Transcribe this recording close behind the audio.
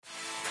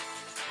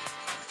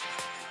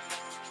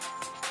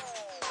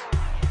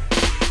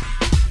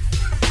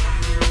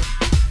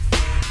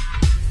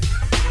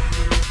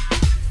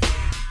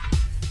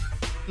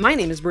My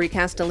name is Brie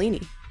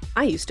Castellini.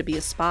 I used to be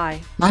a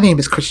spy. My name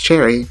is Chris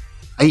Cherry.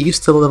 I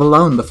used to live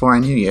alone before I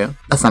knew you.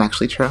 That's not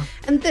actually true.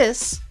 And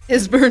this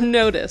is Burn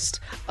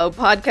Noticed, a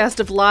podcast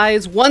of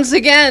lies, once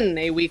again,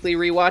 a weekly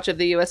rewatch of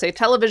the USA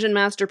television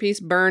masterpiece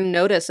Burn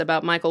Notice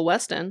about Michael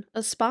Weston,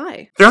 a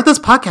spy. Throughout this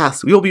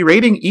podcast, we will be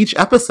rating each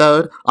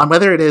episode on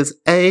whether it is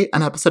A,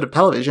 an episode of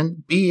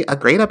television, B, a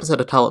great episode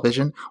of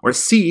television, or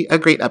C, a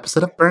great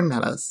episode of Burn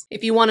Notice.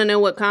 If you want to know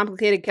what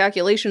complicated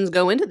calculations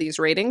go into these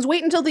ratings,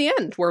 wait until the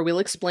end, where we'll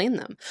explain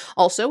them.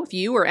 Also, if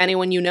you or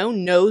anyone you know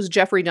knows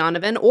Jeffrey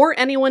Donovan, or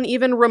anyone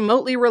even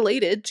remotely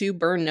related to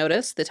Burn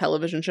Notice, the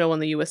television show on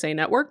the USA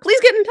Network, please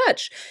get in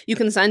touch. You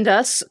can send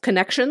us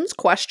connections,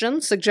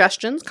 questions,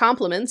 suggestions,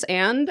 compliments,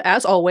 and,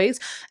 as always,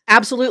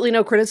 absolutely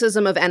no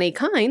criticism of any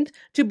kind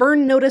to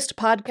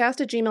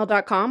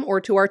burnnoticedpodcast@gmail.com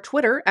or to our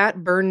Twitter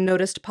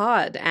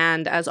 @burnnoticedpod.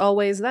 And as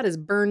always, that is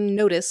Burn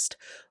Noticed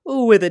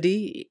with a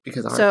D.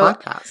 Because of our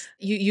podcast.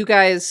 You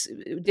guys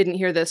didn't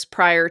hear this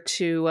prior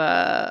to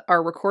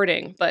our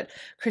recording, but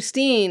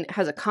Christine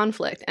has a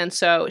conflict, and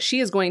so she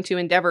is going to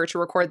endeavor to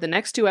record the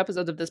next 2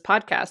 episodes of this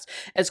podcast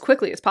as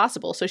quickly as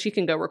possible so she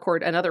can go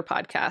record another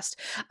podcast.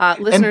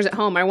 Listeners at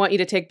home, I want you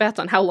to take bets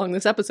on how long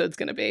this episode's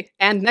going to be,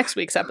 and next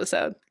week's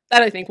episode.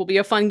 That, I think, will be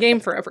a fun game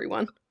for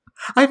everyone.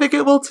 I think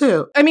it will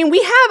too. I mean,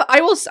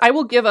 I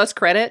will give us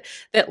credit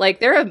that, like,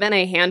 there have been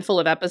a handful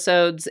of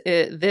episodes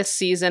this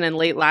season and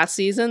late last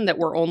season that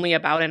were only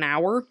about an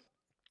hour,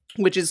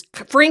 which is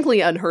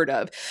frankly unheard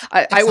of.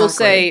 I will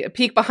say,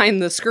 peek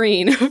behind the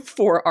screen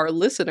for our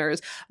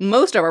listeners,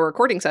 most of our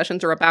recording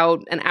sessions are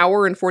about an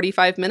hour and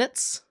 45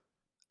 minutes.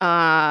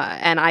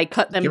 And I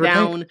cut them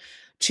down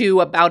to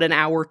about an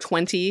hour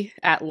 20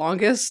 at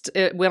longest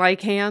when I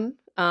can.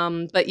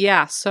 But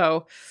yeah,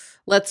 so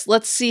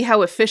let's see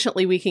how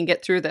efficiently we can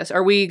get through this.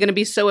 Are we going to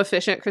be so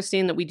efficient,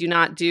 Christine, that we do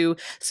not do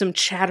some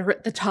chatter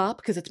at the top?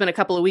 Because it's been a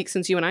couple of weeks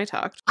since you and I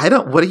talked.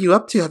 What are you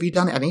up to? Have you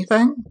done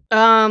anything?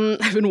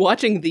 I've been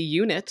watching The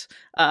Unit,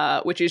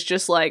 which is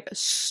just like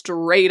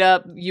straight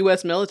up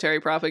U.S.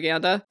 military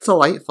propaganda.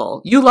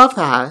 Delightful. You love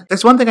that.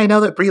 There's one thing I know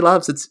that Brie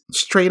loves. It's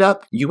straight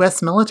up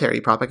U.S.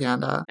 military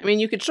propaganda. I mean,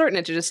 you could shorten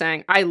it to just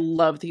saying, I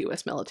love the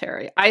U.S.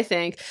 military. I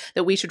think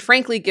that we should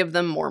frankly give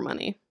them more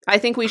money. I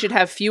think we should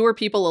have fewer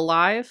people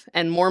alive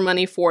and more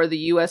money for the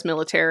U.S.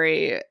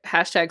 military.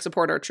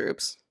 #support our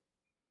troops.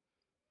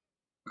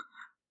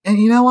 And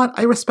you know what?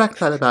 I respect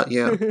that about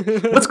you.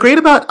 What's great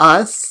about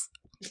us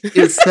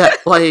is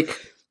that, like,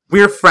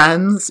 we're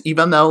friends,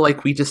 even though,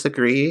 like, we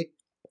disagree,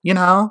 you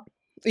know?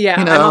 Yeah,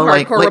 you know, I'm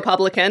a hardcore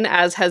Republican,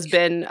 as has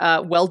been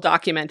well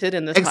documented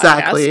in this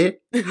podcast.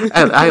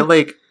 And I,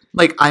 like,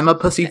 I'm a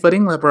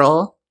pussyfooting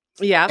liberal.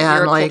 Yeah, and,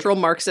 you're a like, cultural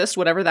Marxist,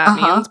 whatever that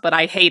means, but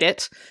I hate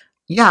it.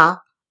 Yeah.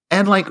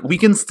 And, like, we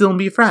can still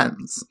be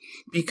friends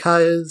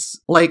because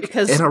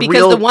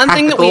the one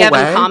thing that we have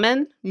in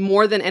common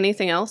more than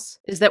anything else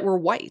is that we're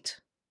white.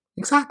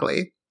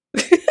 Exactly.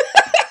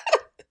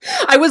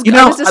 I was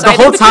the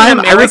whole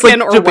time I was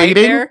like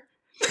debating.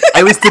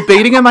 I was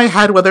debating in my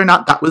head whether or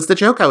not that was the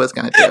joke I was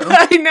going to do.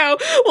 I know.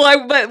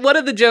 Well, but one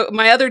of the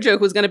my other joke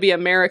was going to be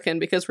American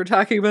because we're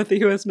talking about the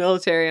U.S.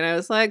 military, and I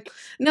was like,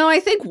 no, I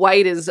think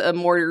white is a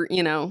more,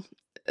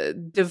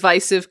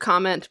 divisive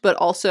comment, but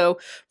also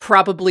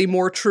probably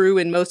more true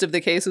in most of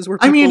the cases where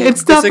people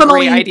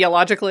disagree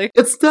ideologically.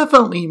 It's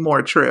definitely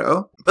more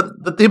true.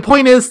 But the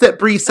point is that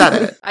Brie said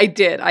it. I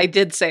did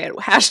say it.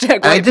 #white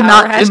I did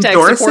power, not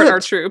endorse #support it. our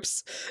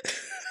troops.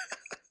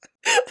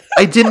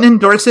 I didn't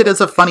endorse it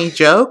as a funny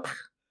joke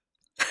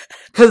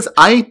because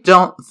I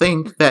don't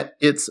think that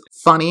it's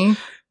funny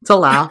to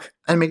laugh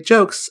and make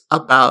jokes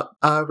about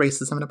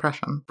racism and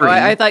oppression. Oh,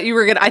 I thought you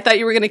were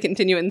gonna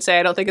continue and say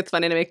I don't think it's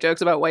funny to make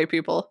jokes about white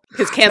people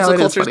because cancel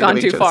culture's gone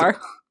too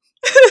far.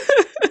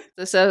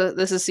 So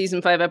this is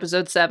season 5,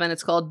 episode 7.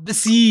 It's called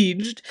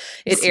Besieged.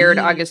 It aired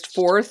August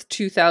 4th,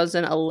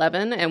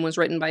 2011, and was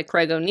written by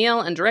Craig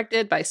O'Neill and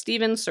directed by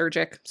Steven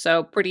Surjik.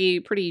 So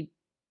pretty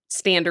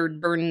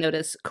standard Burn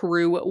Notice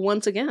crew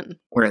once again.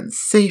 We're in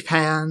safe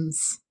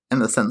hands in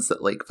the sense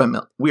that, like,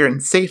 we're in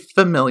safe,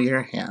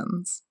 familiar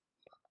hands.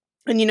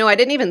 And, I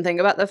didn't even think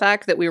about the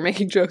fact that we were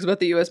making jokes about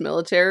the U.S.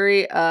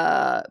 military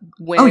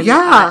when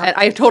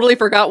I totally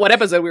forgot what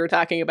episode we were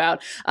talking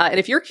about. And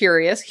if you're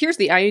curious, here's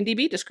the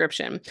IMDb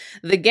description.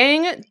 The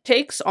gang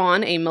takes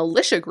on a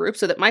militia group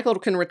so that Michael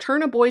can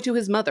return a boy to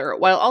his mother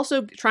while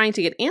also trying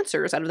to get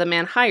answers out of the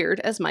man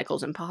hired as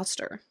Michael's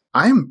imposter.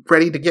 I'm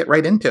ready to get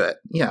right into it,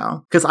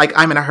 because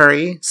I'm in a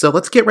hurry. So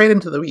let's get right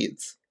into the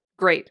weeds.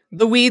 Great.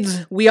 The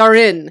weeds we are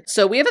in.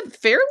 So we have a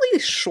fairly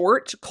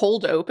short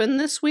cold open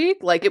this week.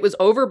 Like, it was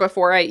over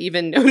before I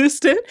even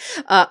noticed it.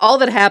 All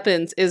that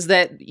happens is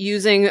that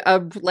using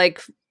a,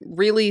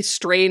 really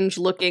strange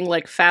looking,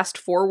 fast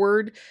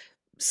forward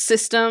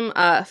system,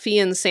 Fee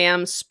and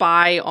Sam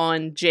spy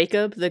on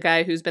Jacob, the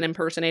guy who's been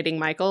impersonating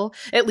Michael,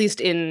 at least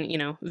in,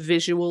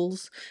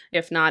 visuals,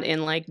 if not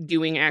in like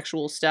doing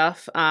actual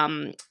stuff.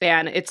 And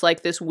it's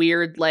like this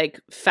weird like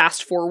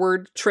fast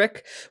forward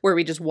trick where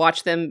we just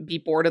watch them be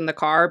bored in the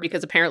car,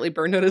 because apparently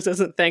Burn Notice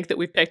doesn't think that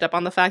we've picked up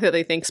on the fact that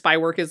they think spy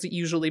work is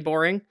usually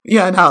boring.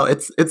 Yeah, no,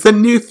 it's a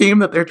new theme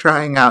that they're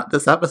trying out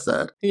this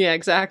episode. Yeah,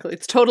 exactly.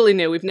 It's totally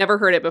new. We've never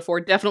heard it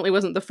before. Definitely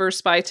wasn't the first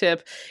spy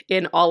tip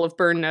in all of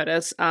Burn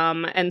Notice.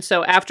 And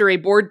so after a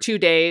bored 2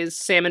 days,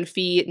 Sam and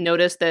Fee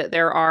notice that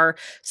there are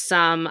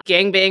some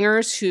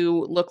gangbangers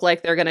who look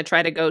like they're going to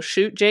try to go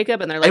shoot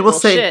Jacob. And they're like, I will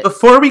say, shit.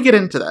 Before we get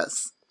into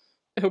this.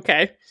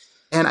 Okay.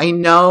 And I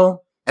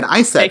know, and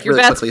I said really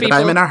bets, quickly people.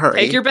 that I'm in a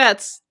hurry. Take your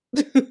bets.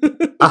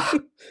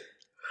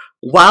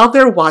 While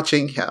they're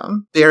watching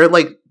him, they're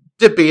like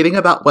debating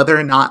about whether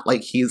or not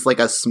like he's like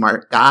a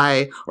smart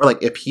guy, or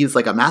like if he's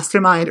like a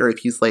mastermind, or if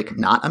he's like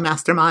not a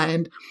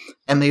mastermind.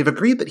 And they've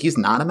agreed that he's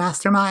not a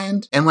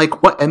mastermind. And like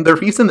and the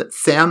reason that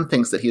Sam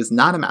thinks that he is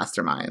not a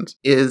mastermind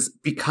is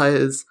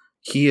because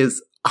he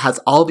has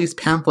all these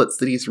pamphlets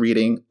that he's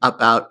reading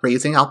about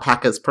raising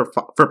alpacas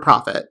for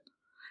profit.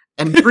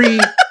 And Bree,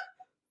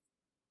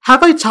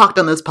 have I talked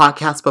on this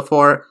podcast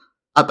before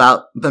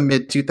about the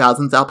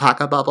mid-2000s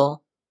alpaca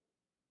bubble?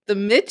 The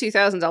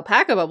mid-2000s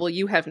alpaca bubble,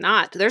 you have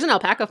not. There's an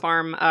alpaca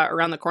farm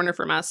around the corner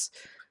from us.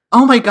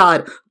 Oh my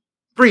god.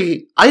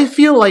 Bree, I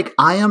feel like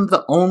I am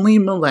the only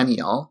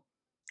millennial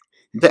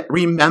that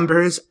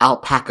remembers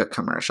alpaca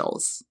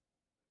commercials.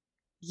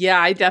 Yeah,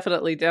 I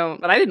definitely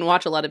don't. But I didn't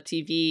watch a lot of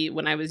TV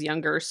when I was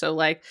younger. So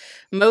like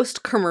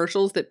most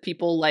commercials that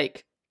people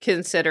like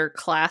consider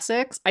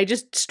classics, I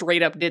just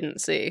straight up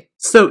didn't see.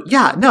 So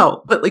yeah,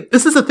 no, but like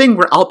this is a thing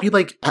where I'll be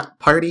like at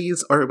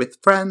parties or with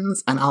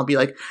friends and I'll be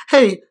like,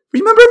 hey,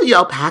 remember the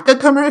alpaca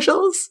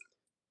commercials?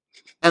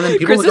 And then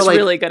people Chris will go is like,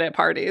 really good at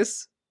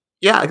parties.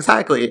 Yeah,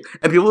 exactly.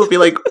 And people will be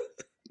like,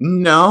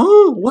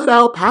 no, what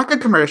alpaca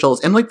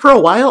commercials? And like for a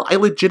while, I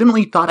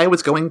legitimately thought I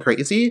was going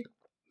crazy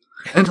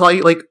until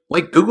I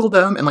like Googled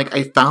them and like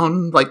I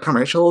found like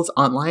commercials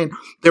online.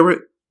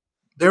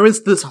 There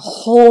was this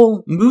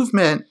whole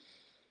movement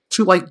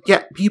to like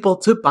get people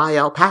to buy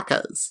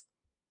alpacas.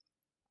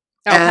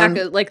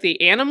 Alpaca, like the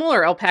animal,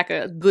 or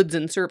alpaca goods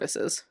and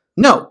services?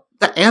 No,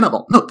 the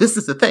animal. No, this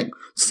is the thing.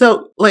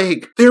 So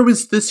like there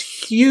was this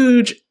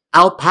huge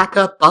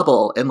alpaca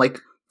bubble in like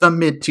the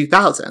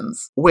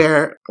mid-2000s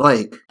where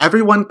like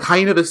everyone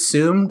kind of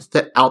assumed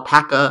that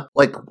alpaca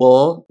like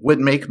wool would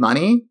make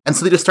money, and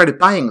so they just started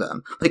buying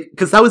them, like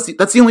because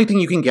that's the only thing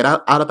you can get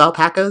out of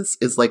alpacas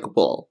is like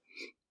wool.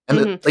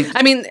 And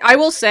I mean, I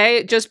will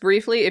say just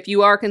briefly, if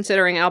you are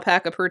considering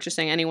alpaca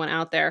purchasing, anyone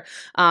out there,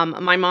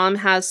 my mom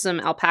has some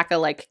alpaca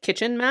like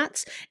kitchen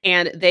mats,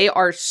 and they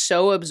are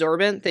so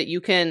absorbent that you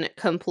can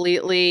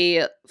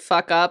completely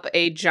fuck up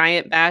a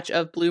giant batch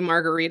of blue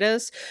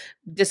margaritas,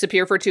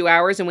 disappear for 2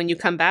 hours, and when you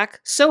come back,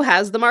 so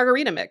has the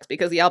margarita mix,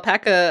 because the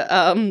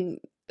alpaca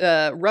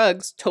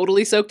rugs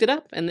totally soaked it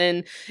up. And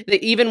then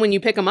even when you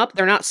pick them up,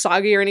 they're not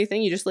soggy or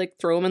anything. You just like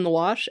throw them in the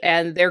wash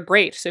and they're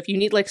great. So if you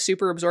need like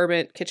super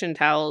absorbent kitchen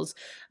towels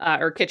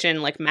or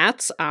kitchen like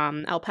mats,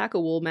 alpaca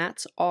wool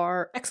mats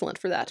are excellent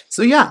for that.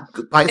 So yeah,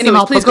 buy some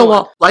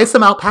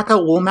alpaca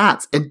wool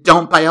mats and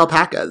don't buy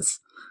alpacas,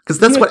 because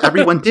that's what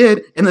everyone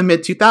did in the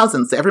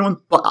mid-2000s. Everyone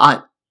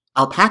bought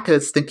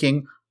alpacas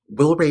thinking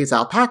we'll raise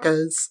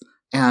alpacas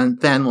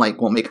and then, like,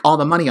 we'll make all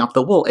the money off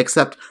the wool,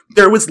 except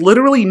there was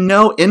literally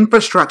no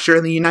infrastructure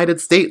in the United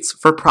States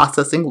for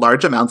processing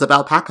large amounts of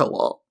alpaca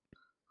wool.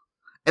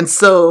 And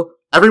so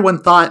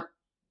everyone thought,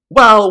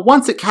 well,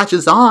 once it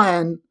catches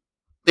on,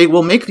 they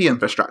will make the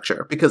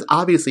infrastructure, because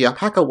obviously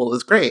alpaca wool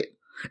is great.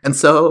 And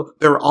so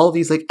there were all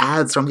these, like,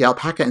 ads from the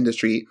alpaca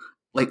industry,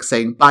 like,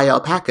 saying, buy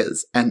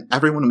alpacas, and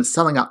everyone was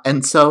selling out.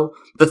 And so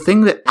the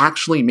thing that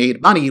actually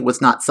made money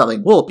was not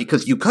selling wool,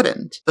 because you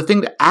couldn't. The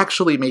thing that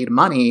actually made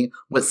money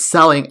was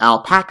selling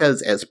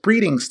alpacas as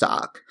breeding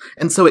stock.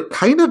 And so it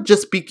kind of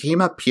just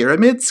became a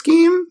pyramid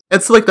scheme.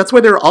 And so, like, that's why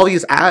there were all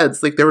these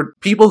ads. Like, there were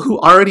people who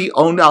already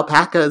owned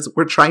alpacas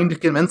were trying to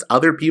convince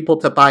other people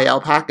to buy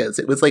alpacas.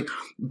 It was like,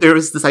 there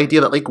was this idea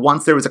that, like,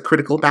 once there was a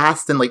critical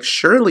mass, then, like,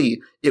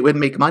 surely it would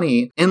make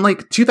money. In,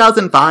 like,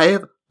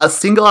 2005, a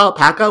single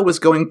alpaca was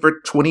going for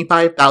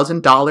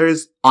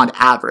 $25,000 on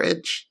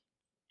average.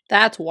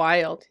 That's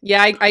wild.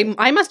 Yeah,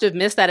 I must have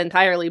missed that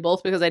entirely,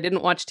 both because I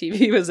didn't watch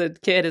TV as a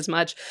kid as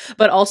much,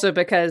 but also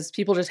because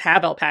people just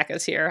have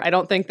alpacas here. I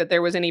don't think that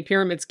there was any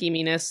pyramid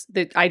scheminess.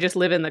 That I just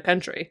live in the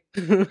country.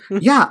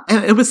 Yeah,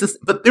 and it was this,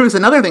 but there was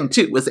another thing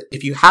too, was that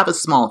if you have a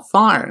small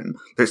farm,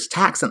 there's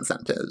tax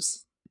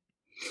incentives.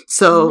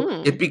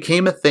 So it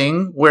became a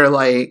thing where,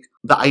 like,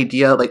 the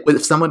idea, like,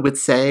 if someone would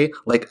say,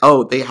 like,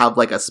 oh, they have,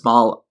 like, a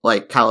small,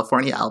 like,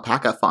 California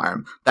alpaca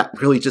farm, that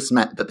really just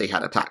meant that they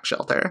had a tax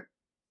shelter.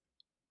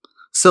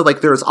 So,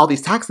 like, there was all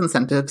these tax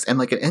incentives and,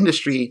 like, an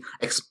industry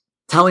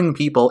telling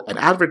people and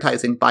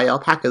advertising, buy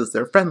alpacas,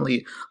 they're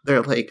friendly,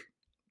 they're, like,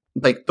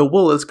 the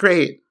wool is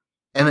great.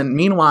 And then,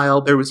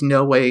 meanwhile, there was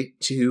no way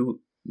to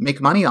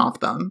make money off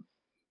them.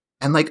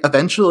 And like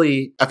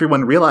eventually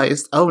everyone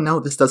realized, oh no,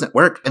 this doesn't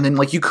work. And then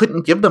like you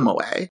couldn't give them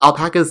away.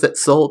 Alpacas that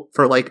sold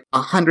for like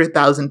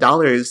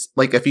 $100,000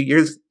 like a few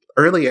years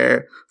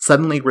earlier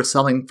suddenly were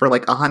selling for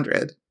like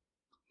 100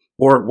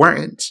 or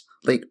weren't.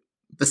 Like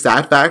the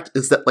sad fact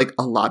is that like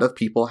a lot of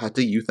people had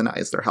to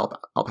euthanize their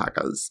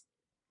alpacas.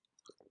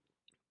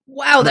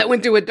 Wow, that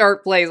went to a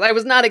dark place. I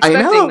was not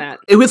expecting that.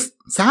 It was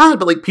sad,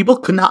 but like people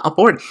could not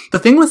afford. The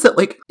thing was that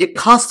like it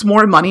cost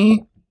more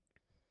money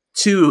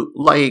to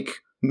like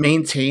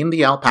maintain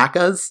the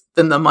alpacas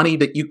than the money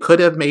that you could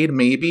have made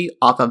maybe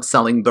off of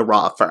selling the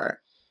raw fur.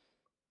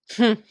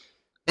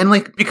 And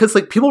like because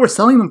like people were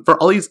selling them for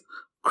all these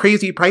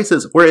crazy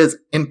prices, whereas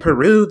in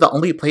Peru, the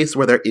only place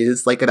where there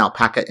is like an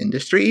alpaca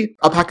industry,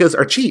 alpacas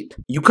are cheap.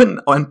 You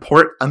couldn't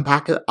import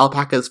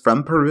alpacas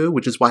from Peru,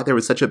 which is why there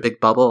was such a big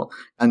bubble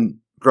and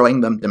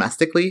growing them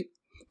domestically,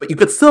 but you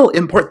could still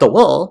import the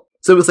wool.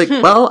 So it was like,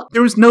 well,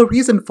 there was no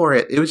reason for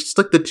it. It was just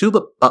like the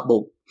tulip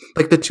bubble,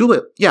 like the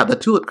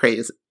tulip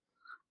craze.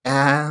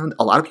 And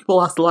a lot of people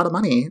lost a lot of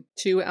money.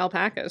 To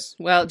alpacas.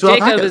 Well,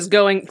 Jacob is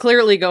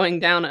clearly going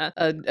down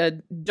a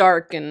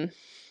dark and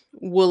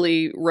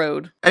woolly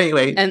road.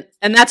 Anyway. And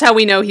that's how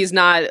we know he's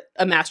not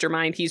a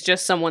mastermind. He's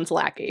just someone's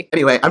lackey.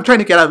 Anyway, I'm trying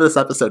to get out of this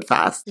episode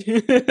fast.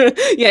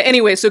 Yeah,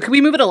 anyway, so can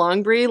we move it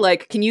along, Brie?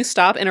 Like, can you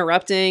stop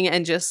interrupting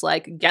and just,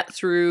 like, get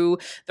through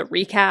the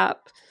recap?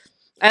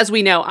 As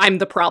we know, I'm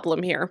the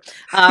problem here.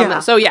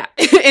 So yeah,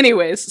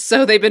 anyways,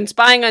 so they've been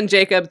spying on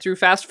Jacob through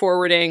fast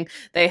forwarding.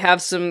 They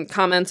have some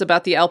comments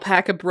about the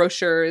alpaca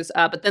brochures,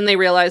 but then they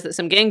realize that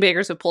some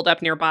gangbangers have pulled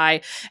up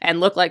nearby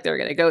and look like they're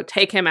going to go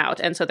take him out.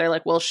 And so they're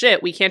like, well,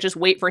 shit, we can't just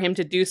wait for him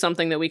to do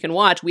something that we can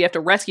watch. We have to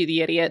rescue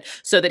the idiot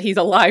so that he's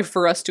alive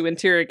for us to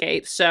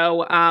interrogate.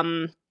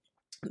 So,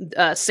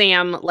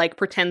 Sam like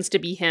pretends to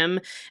be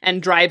him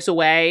and drives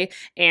away,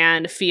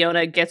 and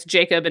Fiona gets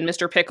Jacob and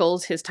Mr.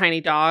 Pickles, his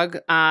tiny dog,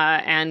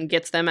 and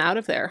gets them out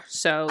of there.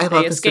 So I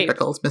love escape. Mr.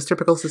 Pickles. Mr.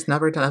 Pickles has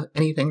never done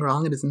anything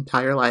wrong in his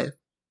entire life.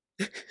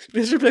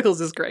 Mr.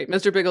 Pickles is great.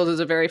 Mr. Pickles is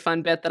a very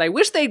fun bit that I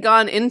wish they'd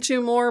gone into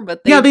more,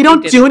 but they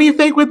don't do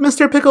anything with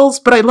Mr.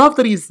 Pickles, but I love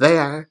that he's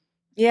there.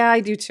 Yeah,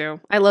 I do too.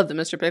 I love that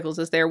Mr. Pickles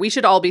is there. We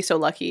should all be so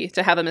lucky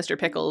to have a Mr.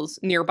 Pickles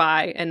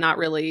nearby and not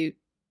really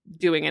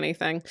doing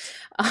anything.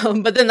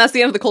 But then that's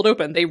the end of the cold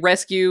open. They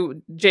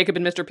rescue Jacob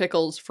and Mr.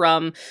 Pickles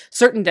from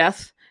certain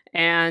death,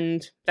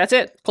 and that's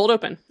it. Cold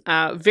open.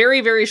 Very,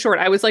 very short.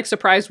 I was like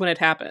surprised when it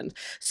happened.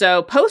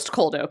 So post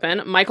cold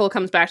open, Michael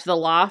comes back to the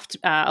loft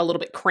a little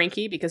bit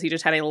cranky because he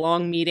just had a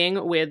long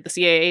meeting with the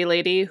CIA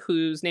lady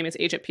whose name is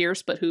Agent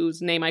Pierce, but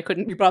whose name I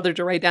couldn't be bothered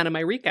to write down in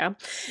my recap.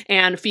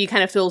 And Fee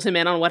kind of fills him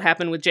in on what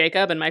happened with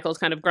Jacob, and Michael's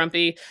kind of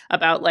grumpy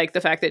about like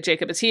the fact that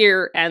Jacob is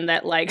here and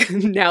that like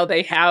now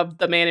they have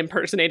the man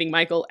impersonating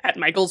Michael at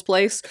Michael's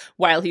place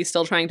while he's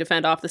still trying to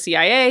fend off the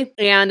CIA.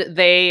 And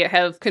they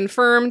have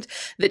confirmed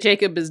that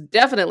Jacob is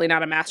definitely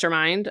not a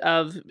mastermind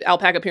of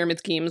alpaca pyramid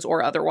schemes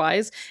or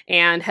otherwise,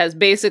 and has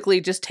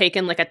basically just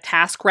taken like a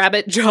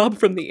TaskRabbit job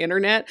from the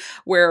internet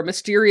where a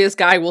mysterious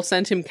guy will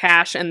send him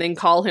cash and then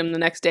call him the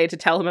next day to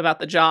tell him about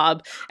the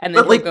job, and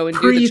then he'll go and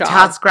do the job.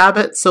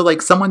 TaskRabbit, so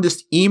like someone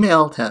just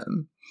emailed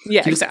him.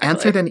 Yeah, he exactly.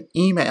 just answered an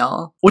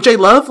email, which I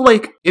love.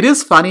 Like, it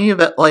is funny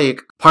that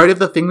like part of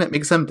the thing that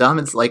makes him dumb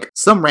is like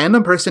some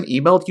random person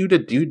emailed you to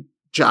do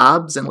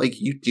jobs and like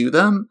you do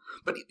them.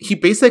 But he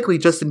basically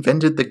just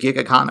invented the gig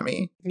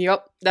economy.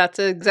 Yep, that's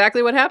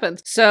exactly what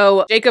happened.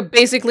 So Jacob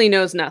basically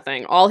knows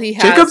nothing. All he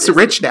has Jacob's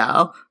rich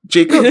now.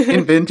 Jacob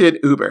invented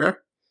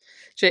Uber.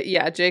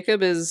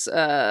 Jacob is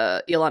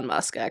Elon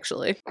Musk,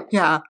 actually.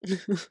 Yeah.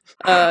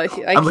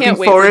 I'm looking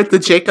forward to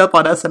Jacob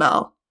on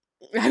SNL.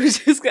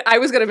 I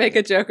was going to make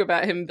a joke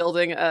about him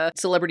building a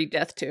celebrity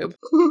death tube.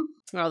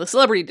 Oh, the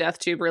celebrity death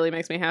tube really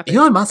makes me happy.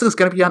 Elon Musk is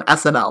going to be on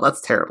SNL. That's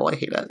terrible. I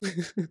hate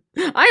it.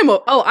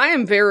 I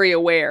am very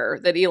aware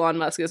that Elon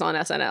Musk is on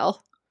SNL.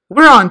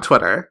 We're on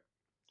Twitter.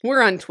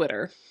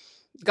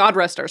 God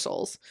rest our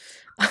souls.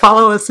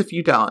 Follow us if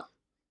you don't.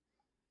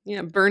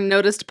 Yeah, Burn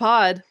Noticed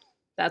Pod.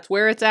 That's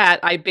where it's at.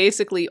 I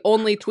basically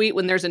only tweet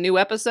when there's a new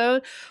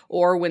episode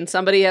or when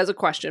somebody has a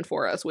question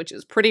for us, which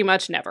is pretty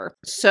much never.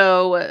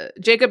 So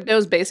Jacob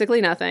knows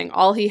basically nothing.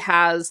 All he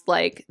has,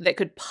 like, that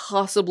could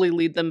possibly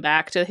lead them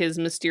back to his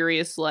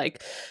mysterious,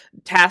 like,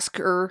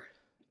 tasky.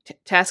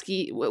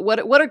 What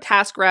are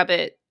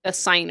TaskRabbit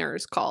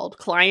assigners called?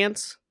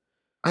 Clients?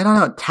 I don't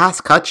know.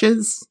 Task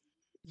hutches?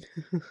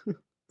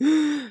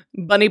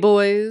 Bunny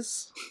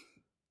boys?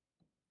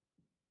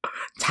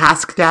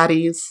 Task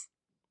daddies?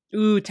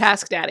 Ooh,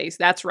 Task Daddies.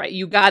 That's right.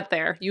 You got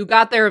there. You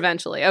got there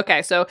eventually.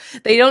 Okay, so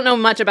they don't know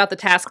much about the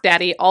Task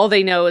Daddy. All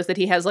they know is that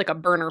he has like a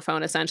burner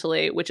phone,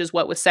 essentially, which is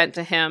what was sent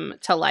to him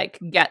to like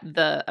get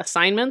the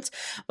assignments.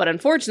 But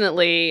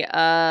unfortunately,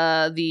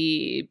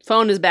 the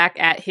phone is back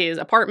at his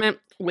apartment,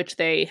 which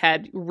they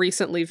had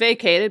recently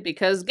vacated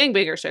because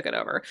gangbangers took it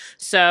over.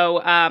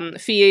 So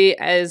Fee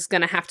is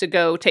going to have to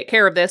go take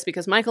care of this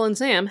because Michael and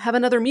Sam have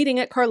another meeting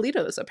at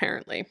Carlito's,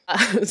 apparently.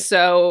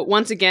 So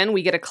once again,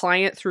 we get a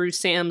client through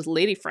Sam's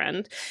lady friend.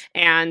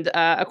 And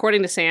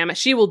according to Sam,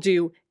 she will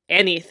do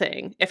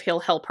anything if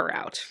he'll help her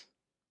out.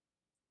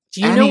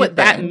 Do you know what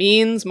that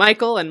means,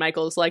 Michael? And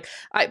Michael's like,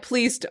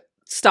 please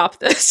stop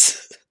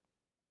this.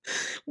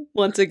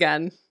 Once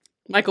again,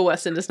 Michael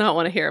Weston does not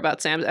want to hear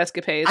about Sam's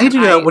escapades. I do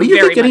know. What do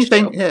you think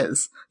anything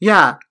is?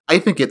 Yeah, I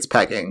think it's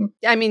pegging.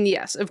 I mean,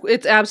 yes,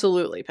 it's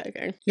absolutely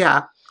pegging.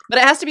 Yeah. But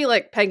it has to be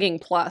like pegging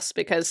plus,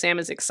 because Sam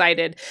is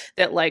excited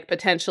that like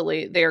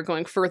potentially they are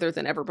going further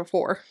than ever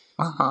before.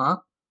 Uh-huh.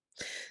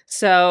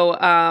 So,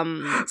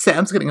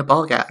 Sam's getting a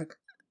ball gag.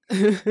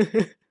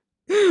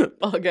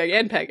 Ball gag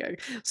and pegging.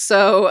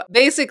 So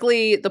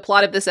basically the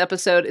plot of this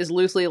episode is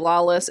Lucy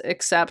Lawless,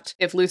 except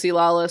if Lucy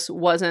Lawless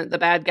wasn't the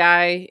bad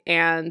guy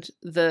and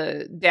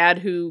the dad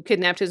who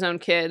kidnapped his own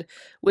kid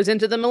was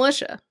into the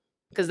militia.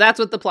 Because that's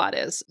what the plot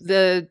is.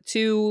 The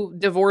two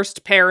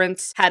divorced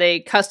parents had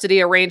a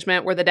custody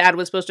arrangement where the dad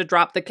was supposed to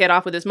drop the kid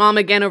off with his mom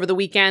again over the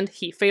weekend.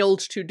 He failed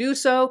to do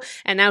so,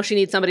 and now she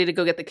needs somebody to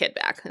go get the kid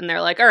back. And they're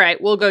like, all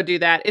right, we'll go do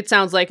that. It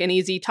sounds like an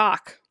easy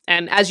talk.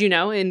 And as you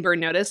know, in Burn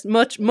Notice,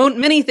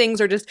 many things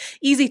are just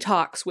easy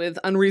talks with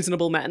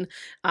unreasonable men.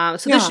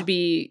 This should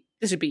be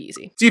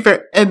easy. To be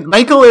fair, and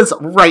Michael is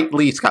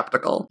rightly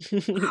skeptical.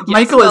 Yes,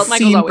 Michael has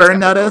seen Burn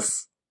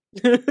Notice.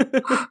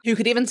 You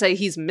could even say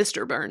he's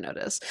Mr. Burn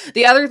Notice.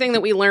 The other thing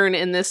that we learn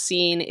in this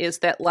scene is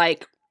that,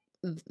 like,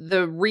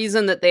 the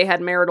reason that they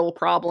had marital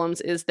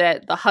problems is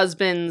that the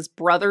husband's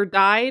brother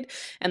died,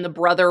 and the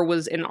brother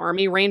was an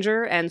army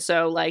ranger, and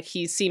so, like,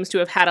 he seems to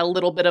have had a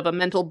little bit of a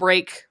mental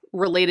break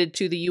related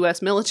to the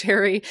U.S.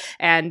 military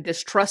and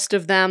distrust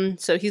of them.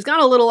 So he's gone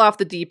a little off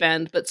the deep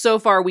end, but so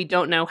far we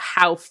don't know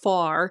how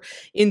far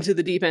into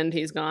the deep end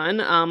he's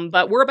gone.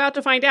 But we're about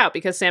to find out,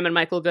 because Sam and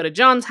Michael go to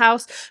John's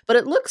house, but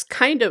it looks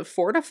kind of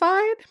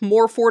fortified,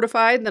 more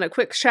fortified than a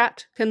quick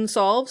chat can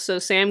solve. So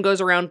Sam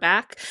goes around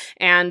back,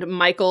 and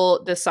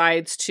Michael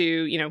decides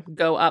to,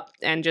 go up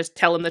and just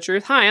tell him the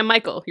truth. Hi, I'm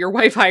Michael. Your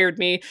wife hired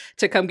me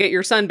to come get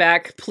your son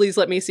back. Please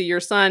let me see your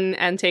son,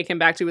 and take him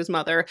back to his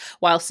mother,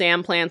 while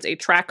Sam plants a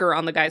tracker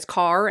on the guy's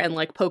car and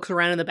like pokes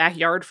around in the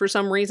backyard for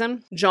some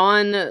reason.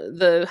 John,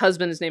 the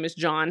husband, his name is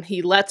John,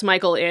 he lets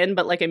Michael in,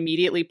 but like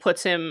immediately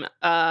puts him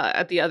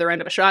at the other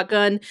end of a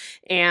shotgun,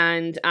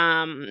 and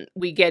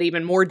we get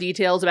even more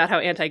details about how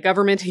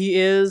anti-government he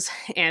is,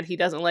 and he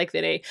doesn't like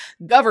that a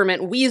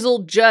government weasel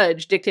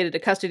judge dictated a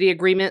custody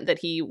agreement that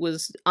he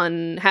was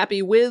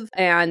unhappy with.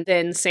 And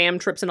then Sam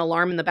trips an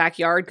alarm in the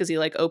backyard because he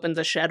like opens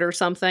a shed or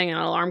something and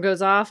an alarm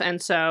goes off, and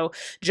so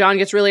John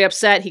gets really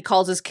upset. He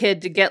calls his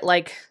kid to get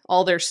like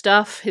all their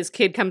stuff. His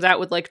kid comes out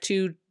with like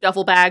 2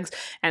 duffel bags,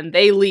 and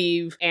they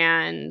leave.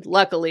 And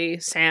luckily,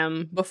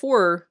 Sam,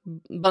 before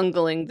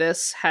bungling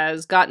this,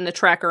 has gotten a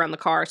tracker on the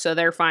car, so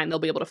they're fine. They'll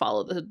be able to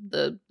follow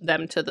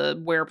them to the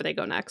wherever they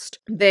go next.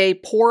 They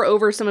pour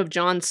over some of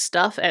John's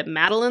stuff at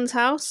Madeline's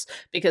house,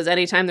 because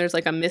anytime there's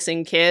like a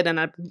missing kid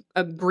and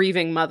a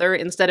grieving mother,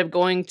 instead of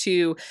going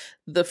to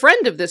the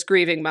friend of this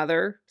grieving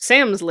mother,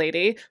 Sam's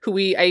lady, who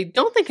I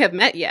don't think have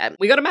met yet,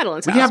 we go to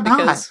Madeline's house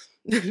because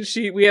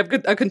we have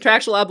a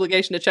contractual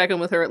obligation to check in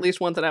with her at least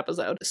once an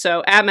episode.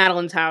 So at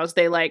Madeline's house,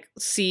 they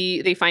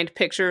find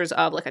pictures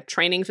of like a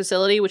training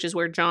facility, which is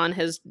where John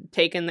has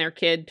taken their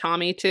kid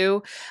Tommy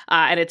to.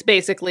 And it's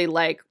basically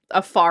like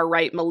a far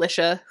right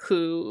militia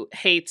who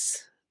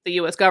hates the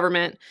U.S.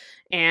 government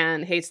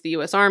and hates the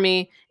U.S.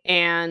 Army.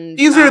 And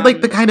these are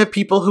like the kind of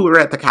people who were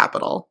at the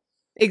Capitol.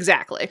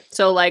 Exactly.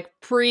 So like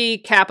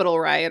pre-Capitol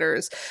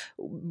rioters,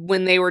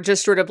 when they were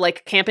just sort of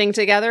like camping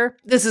together,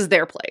 this is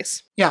their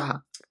place. Yeah.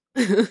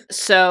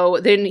 So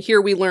then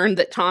here we learn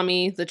that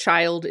Tommy, the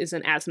child, is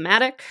an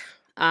asthmatic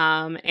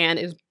and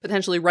is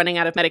potentially running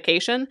out of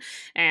medication.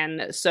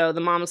 And so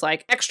the mom's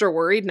like extra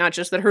worried, not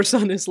just that her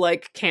son is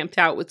like camped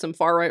out with some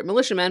far-right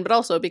militiamen, but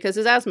also because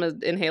his asthma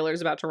inhaler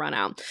is about to run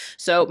out.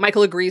 So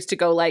Michael agrees to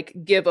go like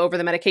give over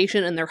the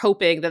medication, and they're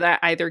hoping that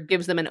either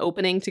gives them an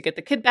opening to get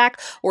the kid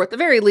back, or at the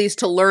very least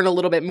to learn a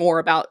little bit more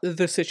about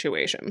the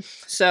situation.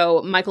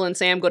 So Michael and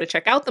Sam go to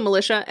check out the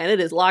militia, and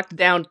it is locked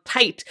down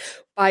tight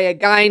by a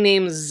guy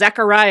named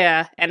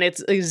Zachariah, and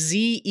it's a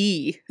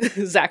Z-E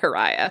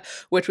Zachariah,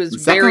 which was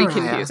very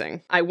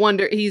confusing. I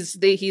wonder,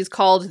 he's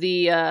called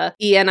the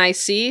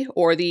ENIC,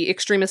 or the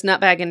extremist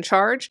nutbag in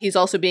charge. He's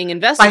also being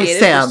investigated by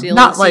Sam, for stealing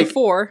not like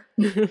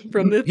C4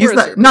 from the he's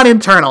not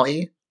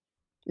internally.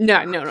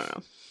 No.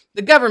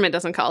 The government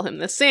doesn't call him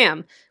this.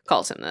 Sam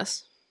calls him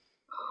this.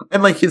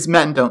 And like his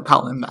men don't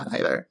call him that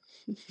either.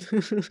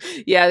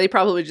 Yeah, they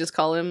probably just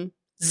call him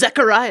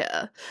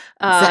Zechariah.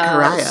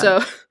 Zechariah.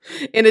 So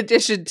in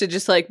addition to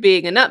just like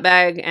being a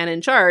nutbag and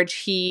in charge,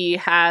 he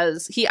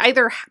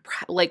either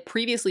like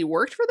previously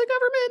worked for the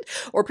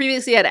government or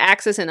previously had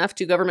access enough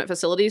to government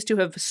facilities to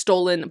have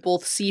stolen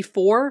both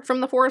C4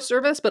 from the Forest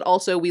Service, but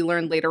also we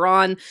learned later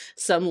on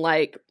some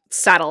like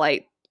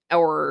satellite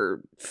or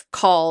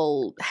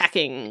call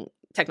hacking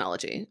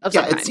technology of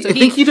some kind. So I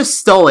think he just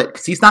stole it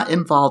because he's not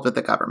involved with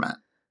the government.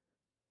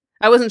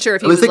 I wasn't sure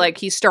if he was like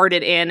he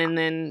started in and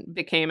then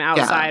became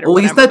outside. Yeah.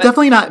 Well, he's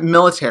definitely not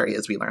military,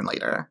 as we learn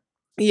later.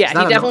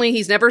 Yeah,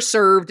 he's never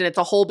served, and it's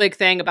a whole big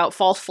thing about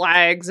false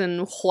flags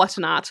and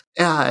whatnot.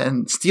 Yeah,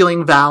 and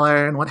stealing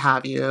valor and what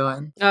have you.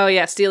 And oh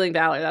yeah, stealing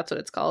valor, that's what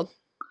it's called.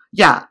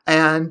 Yeah,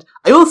 and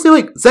I will say,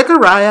 like,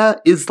 Zechariah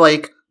is,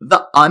 like,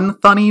 the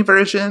unfunny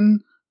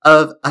version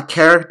of a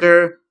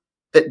character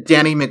that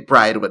Danny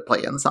McBride would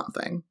play in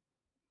something.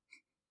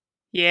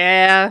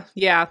 Yeah,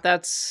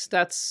 that's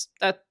that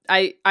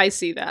I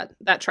see that.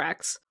 That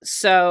tracks.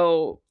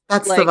 So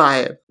That's like, the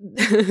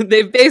vibe.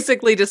 they've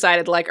basically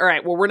decided, like, all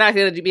right, well, we're not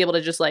going to be able to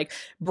just like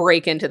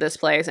break into this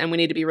place, and we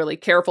need to be really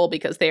careful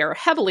because they are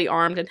heavily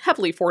armed and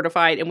heavily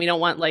fortified, and we don't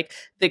want like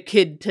the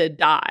kid to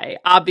die.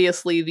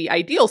 Obviously, the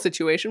ideal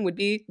situation would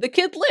be the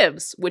kid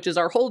lives, which is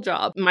our whole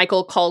job.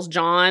 Michael calls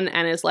John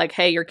and is like,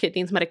 hey, your kid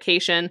needs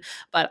medication,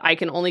 but I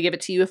can only give it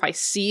to you if I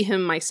see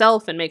him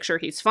myself and make sure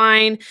he's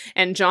fine.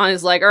 And John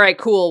is like, all right,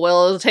 cool.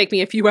 Well, it'll take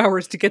me a few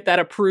hours to get that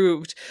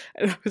approved.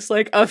 And I was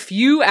like, a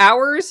few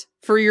hours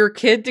for your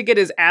kid to get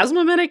his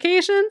asthma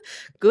medication?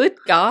 Good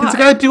God. He's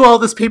got to do all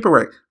this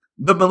paperwork.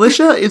 The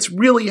militia is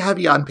really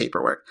heavy on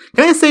paperwork.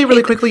 Can I say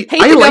really quickly? Hate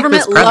the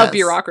government, love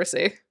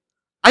bureaucracy.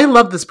 I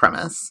love this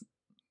premise.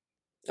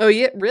 Oh,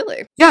 yeah,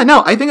 really? Yeah,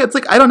 no, I think it's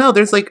like, I don't know,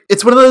 there's like,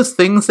 it's one of those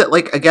things that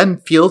like, again,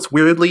 feels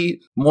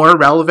weirdly more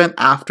relevant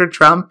after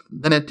Trump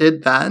than it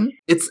did then.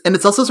 It's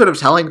also sort of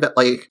telling that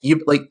like,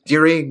 you, like,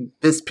 during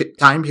this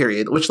time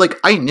period, which like,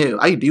 I knew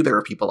there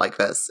were people like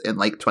this in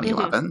like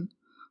 2011. Mm-hmm.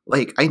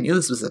 Like, I knew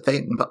this was a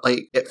thing, but,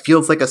 like, it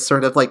feels like a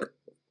sort of, like,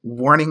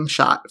 warning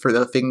shot for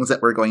the things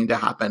that were going to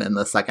happen in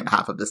the second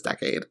half of this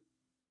decade.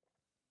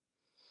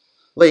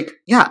 Like,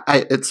 yeah,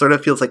 it sort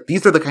of feels like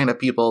these are the kind of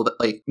people that,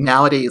 like,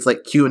 nowadays,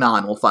 like,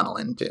 QAnon will funnel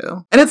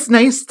into. And it's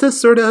nice to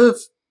sort of...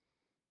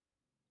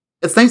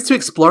 It's nice to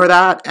explore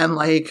that and,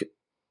 like,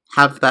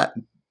 have that...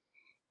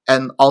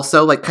 And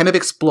also, like, kind of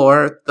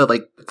explore the,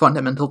 like,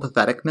 fundamental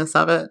patheticness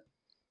of it.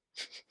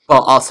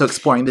 While also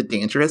exploring the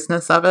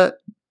dangerousness of it.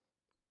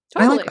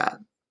 Totally. I like that.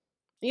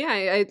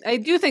 Yeah, I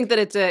do think that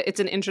it's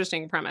an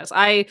interesting premise.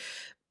 I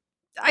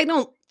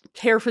don't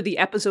care for the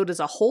episode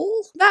as a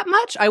whole that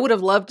much. I would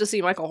have loved to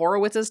see Michael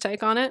Horowitz's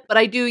take on it, but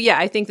I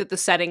think that the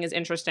setting is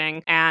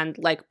interesting, and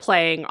like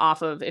playing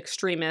off of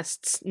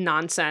extremists'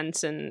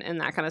 nonsense and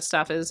that kind of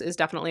stuff is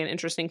definitely an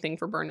interesting thing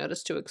for Burn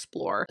Notice to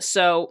explore.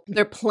 So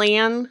their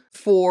plan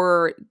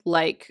for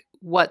like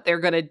what they're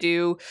going to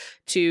do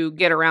to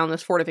get around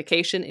this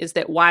fortification is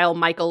that while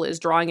Michael is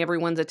drawing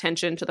everyone's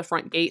attention to the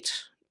front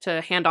gate to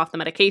hand off the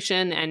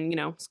medication and, you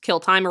know, kill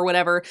time or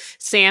whatever,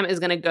 Sam is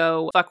going to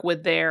go fuck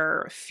with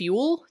their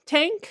fuel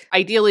tank.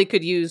 Ideally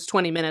could use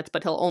 20 minutes,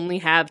 but he'll only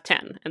have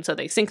 10. And so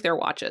they sync their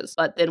watches.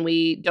 But then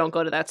we don't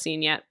go to that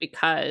scene yet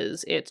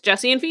because it's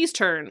Jesse and Fee's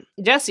turn.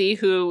 Jesse,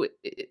 who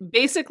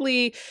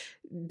basically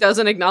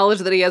doesn't acknowledge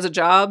that he has a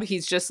job.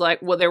 He's just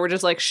like, well, they were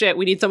just like, shit,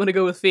 we need someone to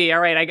go with Fee. All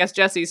right, I guess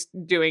Jesse's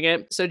doing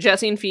it. So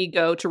Jesse and Fee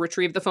go to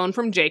retrieve the phone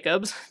from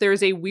Jacobs.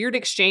 There's a weird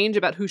exchange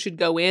about who should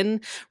go in,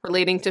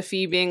 relating to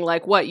Fee being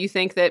like, what, you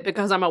think that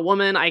because I'm a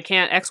woman, I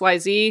can't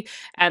XYZ?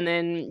 And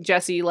then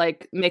Jesse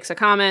like makes a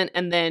comment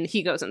and then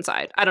he goes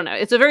inside. I don't know.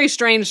 It's a very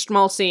strange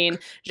small scene.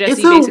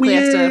 Jesse basically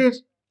has to...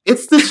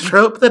 It's this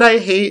trope that I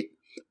hate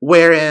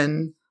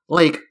wherein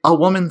like a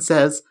woman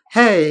says,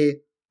 hey,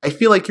 I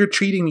feel like you're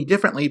treating me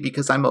differently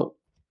because I'm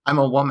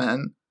a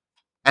woman.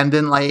 And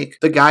then, like,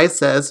 the guy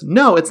says,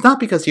 no, it's not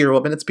because you're a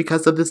woman, it's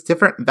because of this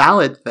different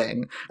valid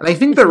thing. And I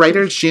think the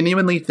writers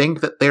genuinely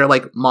think that they're,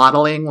 like,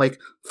 modeling, like,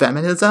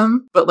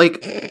 feminism. But, like,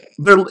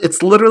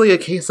 it's literally a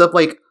case of,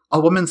 like, a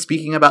woman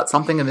speaking about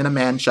something and then a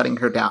man shutting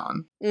her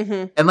down.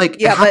 Mm-hmm. And,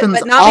 like, it happens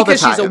but not all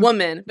because the time. She's a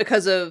woman,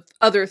 because of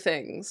other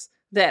things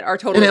that are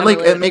totally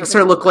and it makes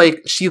her look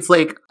like she's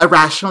like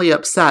irrationally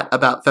upset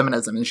about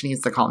feminism and she needs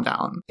to calm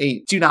down.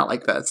 I do not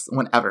like this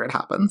whenever it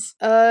happens.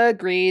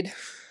 Agreed.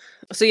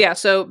 So yeah,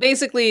 so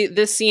basically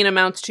this scene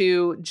amounts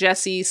to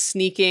Jesse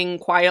sneaking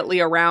quietly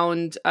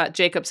around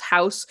Jacob's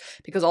house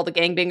because all the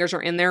gangbangers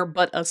are in there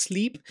but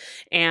asleep.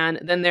 And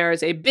then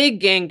there's a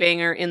big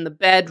gangbanger in the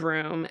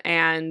bedroom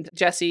and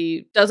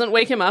Jesse doesn't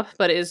wake him up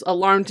but is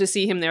alarmed to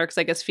see him there because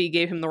I guess Fee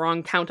gave him the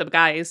wrong count of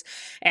guys.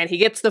 And he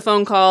gets the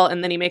phone call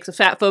and then he makes a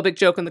fat phobic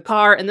joke in the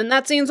car and then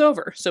that scene's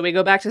over. So we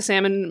go back to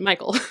Sam and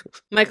Michael.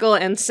 Michael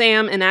and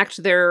Sam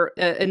enact their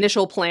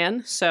initial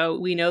plan. So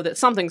we know that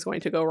something's going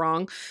to go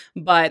wrong,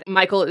 but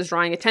Michael is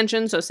drawing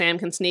attention, so Sam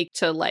can sneak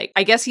to, like,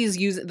 I guess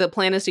the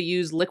plan is to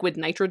use liquid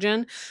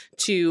nitrogen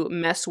to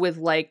mess with,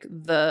 like,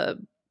 the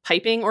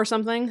piping or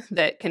something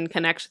that can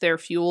connect their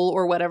fuel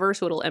or whatever,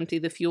 so it'll empty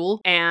the fuel.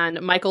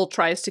 And Michael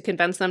tries to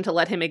convince them to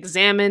let him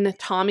examine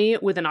Tommy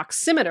with an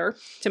oximeter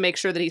to make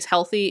sure that he's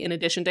healthy in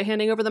addition to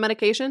handing over the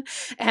medication.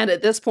 And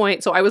at this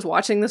point, so I was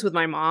watching this with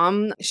my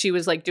mom. She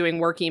was like doing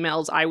work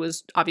emails. I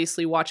was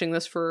obviously watching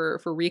this for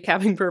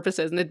recapping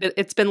purposes. And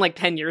it's been like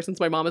 10 years since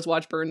my mom has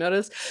watched Burn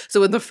Notice.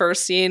 So in the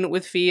first scene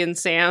with Fee and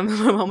Sam,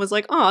 my mom was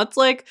like, oh, it's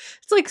like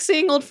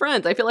seeing old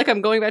friends. I feel like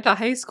I'm going back to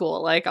high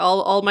school. Like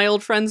all my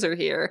old friends are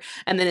here.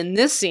 And then in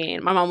this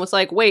scene, my mom was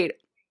like, wait,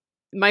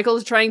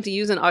 Michael's trying to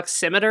use an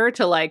oximeter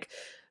to like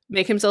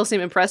make himself seem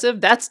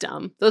impressive. That's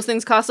dumb. Those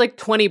things cost like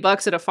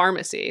 $20 at a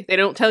pharmacy. They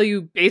don't tell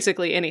you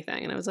basically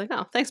anything. And I was like,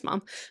 oh, thanks,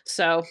 Mom.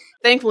 So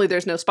thankfully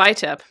there's no spy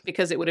tip,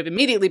 because it would have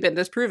immediately been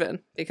disproven,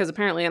 because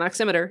apparently an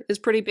oximeter is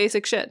pretty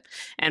basic shit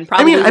and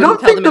probably wouldn't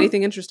tell them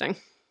anything interesting.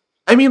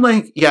 I mean,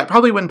 like, yeah, it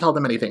probably wouldn't tell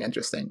them anything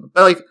interesting.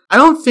 But, like, I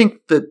don't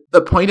think that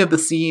the point of the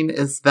scene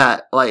is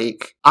that,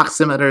 like,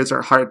 oximeters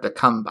are hard to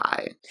come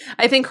by.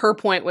 I think her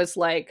point was,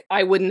 like,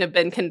 I wouldn't have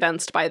been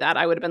convinced by that.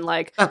 I would have been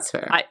like, that's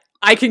fair.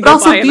 I can but go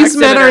also, buy an these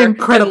men are oximeter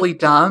incredibly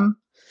dumb.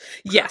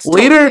 Yes.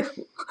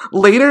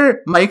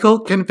 Later, Michael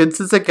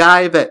convinces a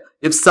guy that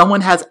if someone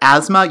has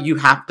asthma, you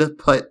have to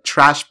put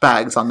trash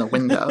bags on the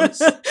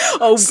windows.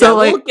 Oh, so, yeah,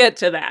 like, we'll get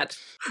to that.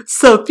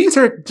 So these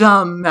are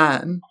dumb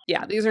men.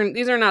 Yeah, these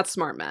are not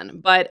smart men.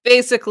 But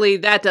basically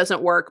that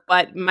doesn't work.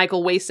 But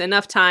Michael wastes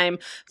enough time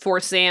for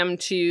Sam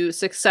to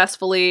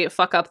successfully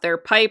fuck up their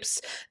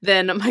pipes.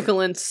 Then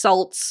Michael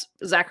insults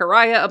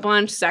Zachariah a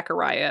bunch.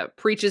 Zachariah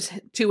preaches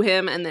to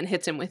him and then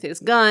hits him with his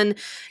gun.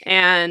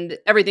 And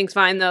everything's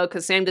fine though,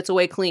 because Sam gets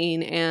away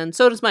clean, and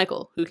so does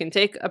Michael, who can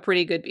take a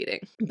pretty good beating.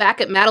 Back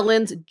at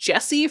Madeline's,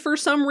 Jesse, for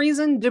some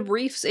reason,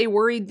 debriefs a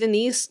worried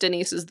Denise.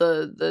 Denise is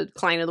the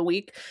client of the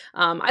week.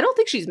 I don't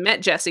think she's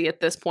met Jesse at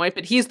this point,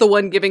 but he's the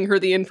one giving her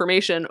the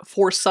information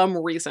for some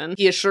reason.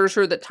 He assures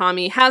her that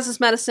Tommy has his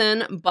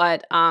medicine,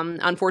 but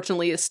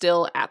unfortunately is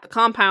still at the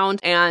compound,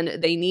 and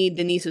they need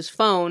Denise's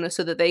phone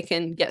so that they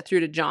can get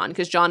through to John,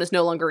 because John is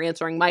no longer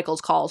answering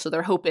Michael's call, so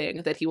they're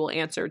hoping that he will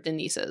answer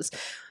Denise's.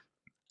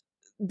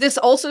 This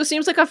also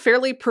seems like a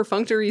fairly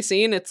perfunctory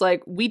scene. It's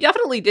like, we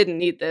definitely didn't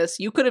need this.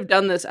 You could have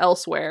done this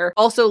elsewhere.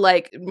 Also,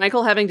 like,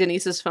 Michael having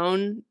Denise's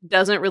phone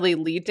doesn't really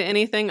lead to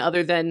anything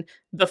other than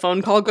the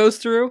phone call goes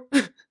through.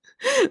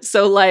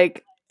 So,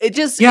 like, it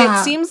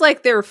seems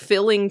like they're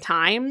filling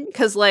time,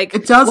 because, like,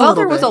 while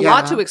there was a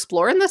lot to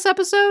explore in this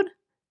episode,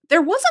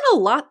 there wasn't a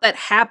lot that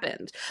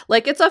happened.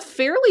 Like, it's a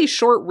fairly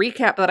short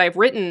recap that I've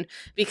written,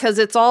 because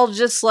it's all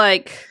just,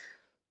 like...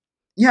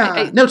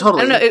 Yeah, no,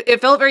 totally. I don't know. It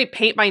felt very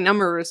paint by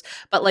numbers,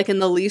 but like in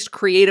the least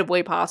creative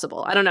way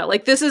possible. I don't know.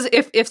 Like, this is,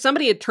 if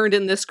somebody had turned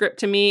in this script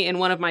to me in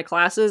one of my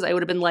classes, I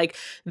would have been like,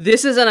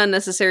 this is an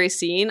unnecessary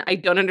scene. I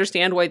don't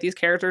understand why these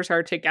characters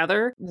are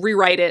together.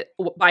 Rewrite it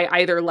by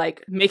either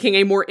like making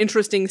a more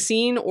interesting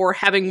scene or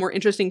having more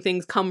interesting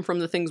things come from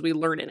the things we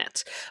learn in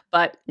it.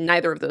 But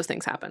neither of those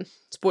things happen.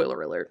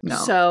 Spoiler alert. No.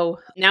 So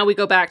now we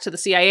go back to the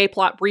CIA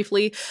plot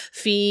briefly.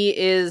 Fee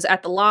is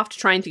at the loft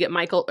trying to get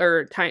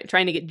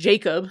trying to get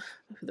Jacob,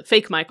 the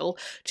fake Michael,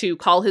 to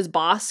call his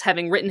boss,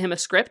 having written him a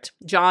script.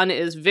 John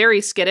is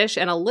very skittish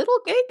and a little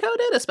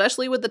gay-coded,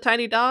 especially with the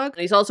tiny dog.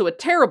 And he's also a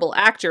terrible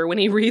actor when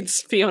he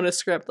reads Fiona's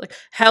script. Like,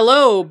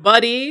 hello,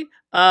 buddy.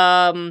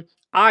 I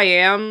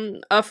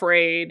am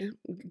afraid.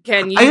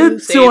 Can you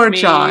save me?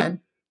 John.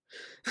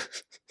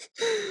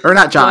 Or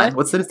not John. What?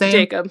 What's his name?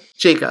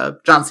 Jacob.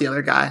 John's the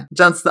other guy.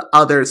 John's the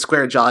other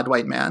square-jawed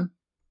white man.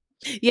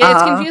 Yeah,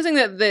 it's confusing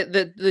that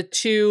the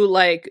two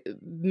like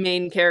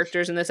main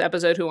characters in this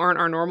episode who aren't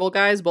our normal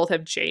guys both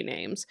have J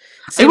names.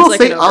 I will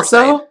say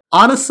also,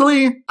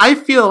 honestly, I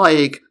feel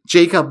like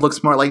Jacob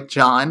looks more like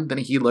John than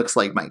he looks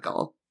like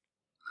Michael.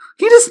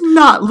 He does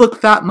not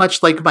look that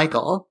much like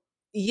Michael.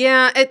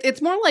 Yeah,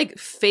 it's more like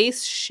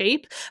face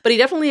shape, but he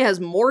definitely has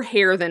more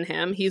hair than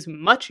him. He's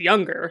much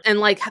younger, and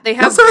like they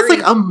have also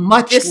like a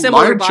much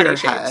larger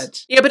head.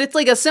 Yeah, but it's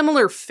like a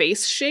similar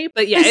face shape.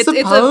 But yeah, I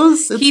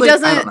suppose he like,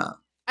 doesn't. I don't know.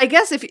 I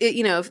guess if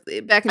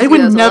back in I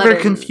would never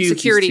confuse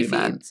security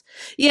feeds.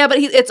 Yeah, but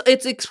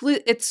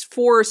it's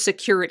for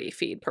security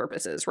feed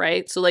purposes,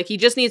 right? So like he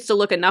just needs to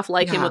look enough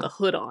like him with a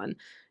hood on,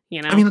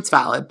 you know. I mean, it's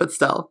valid, but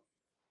still.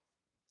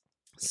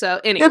 So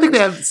anyway, I think they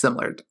have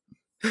similar.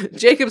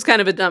 Jacob's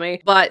kind of a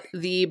dummy, but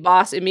the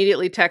boss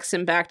immediately texts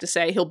him back to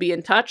say he'll be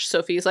in touch.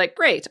 Sophie's like,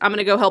 great, I'm going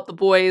to go help the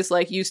boys,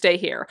 like, you stay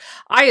here.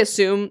 I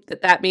assume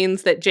that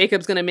means that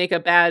Jacob's going to make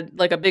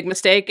a big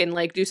mistake and,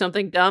 like, do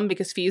something dumb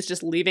because Fee's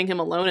just leaving him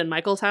alone in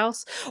Michael's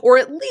house. Or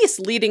at least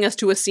leading us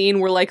to a scene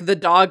where, like, the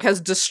dog has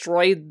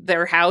destroyed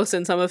their house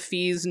and some of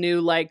Fee's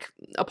new, like,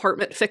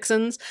 apartment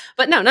fixins.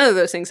 But no, none of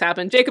those things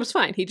happen. Jacob's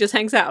fine. He just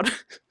hangs out.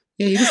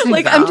 Yeah,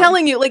 like I'm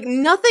telling you, like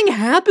nothing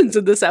happens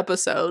in this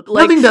episode.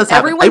 Like nothing does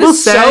happen. Everyone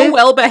is so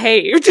well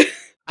behaved.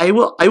 I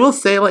will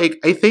say, like,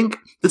 I think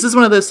this is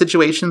one of those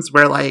situations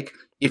where, like,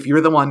 if you're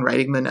the one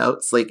writing the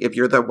notes, like, if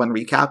you're the one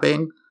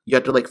recapping, you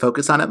have to like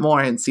focus on it more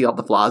and see all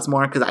the flaws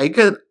more.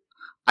 Because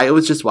I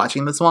was just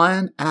watching this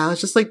one and I was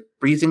just like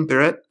breezing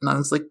through it, and I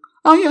was like,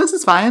 oh yeah, this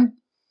is fine.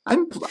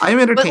 I'm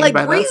entertained by this. But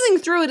like breezing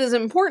through it is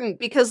important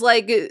because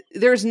like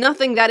there's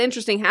nothing that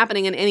interesting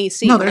happening in any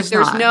scene. No, there's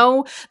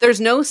not.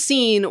 There's no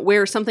scene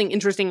where something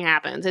interesting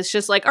happens. It's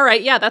just like, all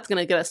right, yeah, that's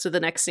gonna get us to the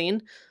next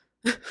scene.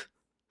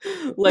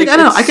 like I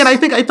don't know.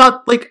 I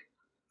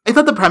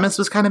thought the premise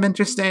was kind of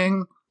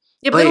interesting.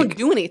 Yeah, but they don't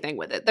do anything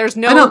with it. There's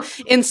no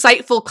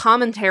insightful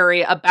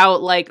commentary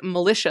about like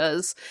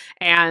militias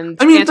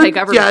and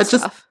anti-government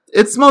stuff.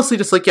 It's mostly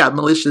just like, yeah,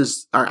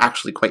 militias are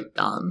actually quite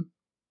dumb.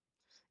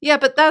 Yeah,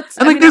 but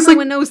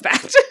everyone knows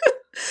that.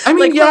 I mean,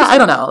 Like, yeah, most- I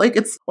don't know. Like,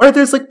 it's, or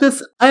there's like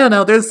this, I don't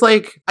know, there's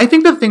like, I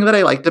think the thing that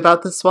I liked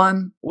about this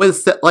one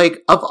was that,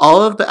 like, of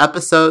all of the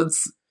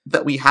episodes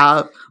that we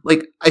have,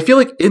 like, I feel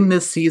like in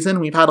this season,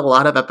 we've had a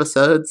lot of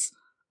episodes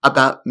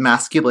about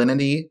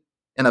masculinity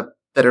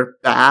that are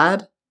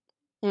bad.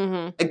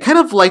 Mhm. I kind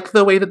of like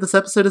the way that this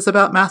episode is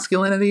about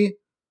masculinity,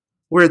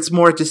 where it's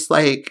more just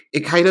like,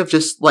 it kind of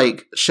just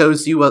like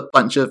shows you a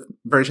bunch of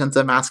versions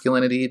of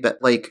masculinity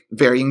that like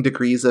varying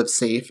degrees of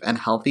safe and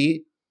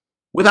healthy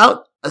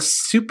without a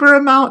super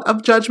amount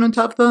of judgment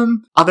of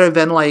them, other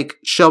than like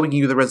showing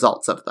you the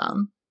results of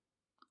them.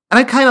 And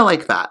I kind of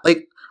like that.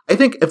 Like, I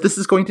think if this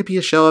is going to be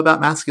a show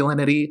about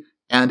masculinity,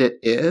 and it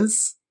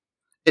is,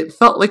 it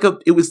felt like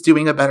it was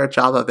doing a better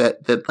job of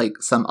it than like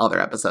some other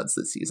episodes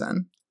this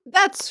season.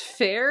 That's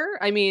fair.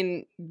 I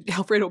mean,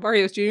 Alfredo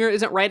Barrios Jr.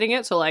 isn't writing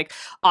it, so like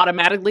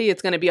automatically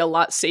it's going to be a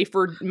lot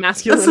safer That's the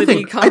masculinity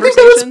thing. conversation. I think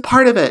that was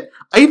part of it.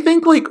 I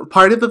think like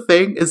part of the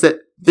thing is that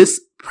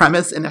this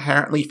premise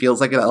inherently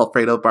feels like an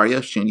Alfredo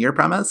Barrios Jr.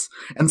 premise,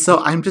 and so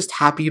I'm just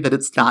happy that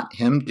it's not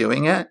him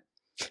doing it.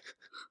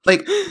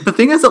 Like, the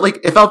thing is that like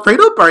if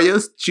Alfredo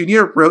Barrios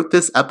Jr. wrote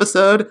this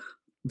episode,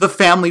 the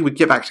family would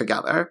get back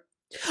together.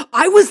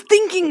 I was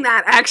thinking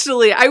that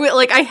actually.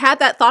 I had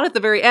that thought at the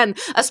very end,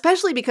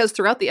 especially because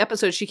throughout the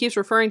episode she keeps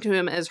referring to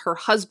him as her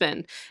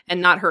husband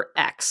and not her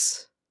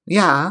ex.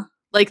 Yeah.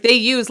 Like they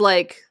use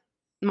like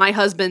my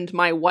husband,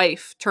 my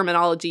wife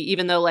terminology,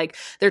 even though like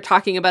they're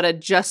talking about a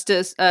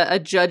judge's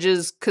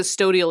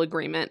custodial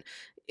agreement,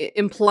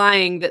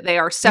 implying that they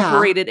are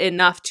separated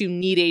enough to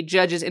need a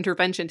judge's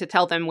intervention to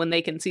tell them when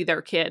they can see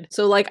their kid.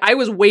 So like I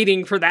was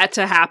waiting for that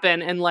to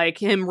happen and like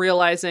him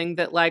realizing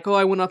that like, oh,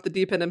 I went off the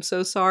deep end, I'm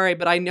so sorry,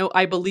 but I know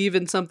I believe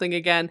in something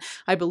again.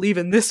 I believe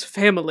in this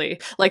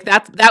family. Like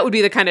that would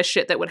be the kind of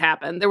shit that would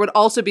happen. There would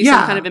also be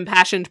some kind of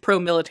impassioned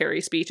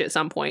pro-military speech at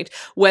some point,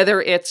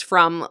 whether it's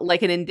from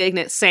like an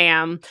indignant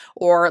Sam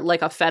or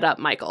like a fed up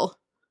Michael.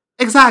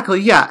 Exactly,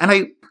 yeah. And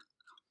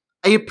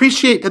I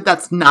appreciate that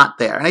that's not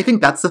there. And I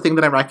think that's the thing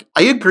that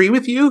I agree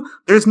with you.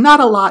 There's not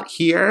a lot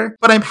here,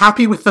 but I'm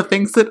happy with the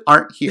things that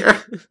aren't here.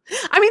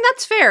 I mean,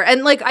 that's fair.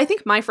 And like, I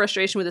think my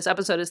frustration with this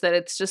episode is that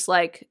it's just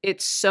like,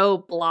 it's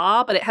so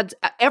blah, but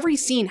every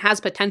scene has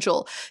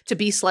potential to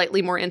be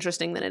slightly more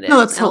interesting than it is. No,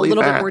 that's totally and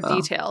a little fair, bit more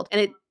though. detailed. And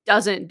it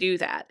doesn't do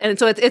that. And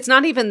so it's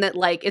not even that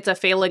like it's a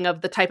failing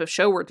of the type of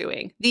show we're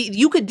doing.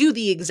 You could do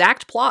the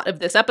exact plot of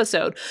this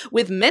episode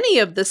with many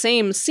of the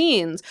same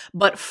scenes,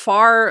 but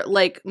far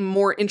like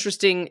more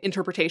interesting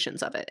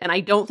interpretations of it. And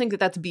I don't think that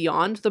that's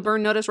beyond the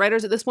Burn Notice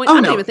writers at this point.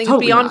 I don't even think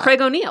totally it's beyond not. Craig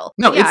O'Neill.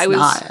 No, yeah, it's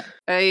not.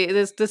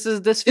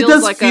 This feels It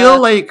does like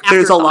feel like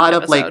there's a afterthought lot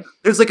of episode.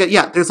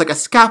 like there's like a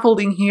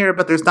scaffolding here,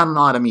 but there's not a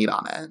lot of meat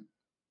on it.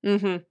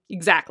 Mm-hmm.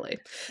 Exactly.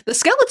 The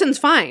skeleton's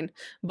fine,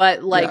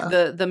 but like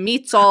the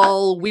meat's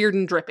all weird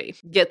and drippy.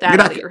 Get that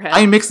out of your head.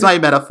 I mixed my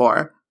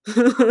metaphor.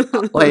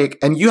 Like,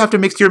 and you have to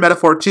mix your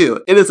metaphor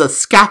too. It is a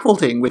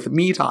scaffolding with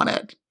meat on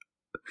it.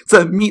 It's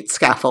a meat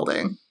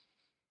scaffolding.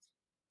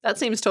 That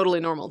seems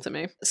totally normal to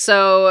me.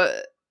 So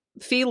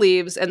Fee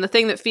leaves, and the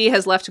thing that Fee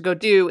has left to go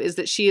do is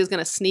that she is going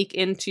to sneak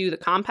into the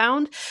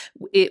compound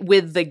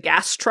with the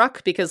gas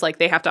truck, because like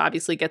they have to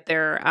obviously get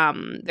their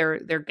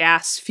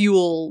gas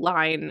fuel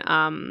line.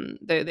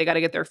 They got to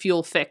get their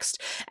fuel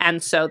fixed,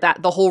 and so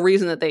that the whole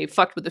reason that they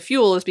fucked with the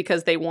fuel is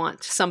because they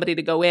want somebody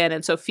to go in,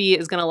 and so Fee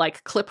is going to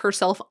like clip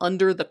herself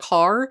under the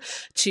car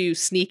to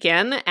sneak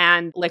in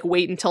and like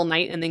wait until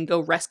night and then go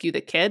rescue the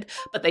kid.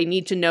 But they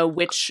need to know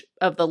which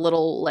of the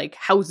little like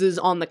houses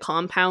on the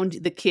compound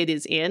the kid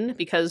is in,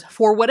 because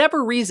for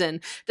whatever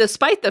reason,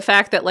 despite the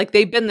fact that like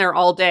they've been there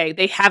all day,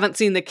 they haven't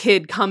seen the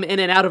kid come in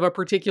and out of a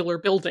particular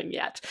building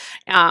yet.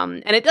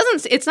 And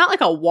it's not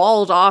like a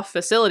walled off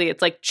facility.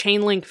 It's like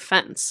chain link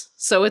fence.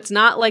 So it's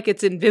not like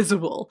it's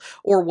invisible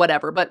or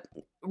whatever, but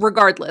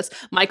regardless,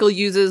 Michael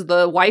uses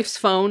the wife's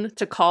phone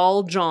to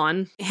call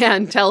John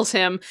and tells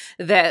him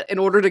that in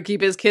order to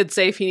keep his kid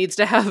safe, he needs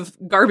to have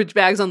garbage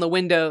bags on the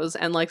windows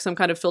and like some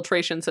kind of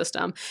filtration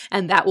system.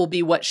 And that will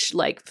be what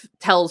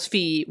tells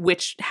Fee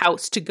which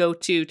house to go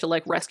to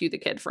like rescue the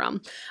kid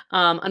from.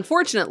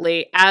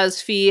 Unfortunately,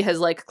 as Fee has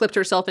like clipped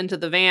herself into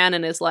the van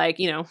and is like,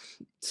 you know,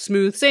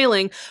 smooth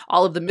sailing,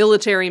 all of the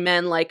military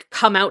men like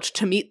come out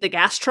to meet the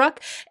gas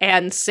truck,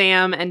 and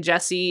Sam and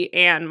Jesse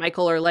and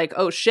Michael are like,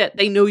 oh shit,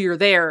 they know you're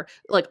there,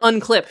 like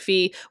unclip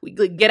Fee, we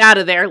get out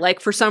of there. Like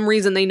for some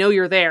reason they know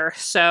you're there,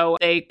 so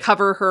they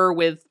cover her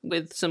with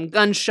some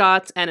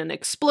gunshots and an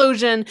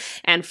explosion,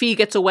 and Fee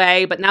gets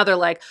away. But now they're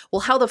like, well,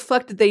 how the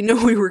fuck did they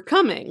know we were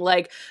coming?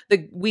 Like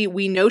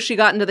we know she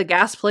got into the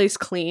gas place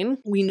clean,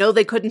 we know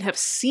they couldn't have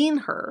seen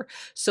her,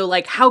 so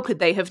like how could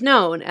they have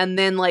known? And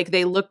then like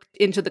they looked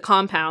into the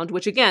compound,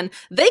 which again,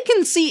 they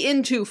can see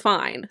into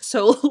fine.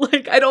 So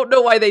like, I don't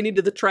know why they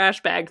needed the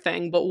trash bag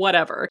thing, but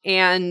whatever.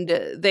 And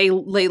they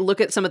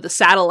look at some of the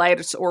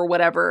satellites or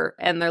whatever,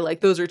 and they're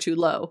like, those are too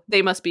low.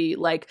 They must be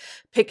like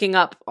picking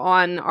up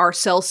on our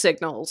cell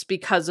signals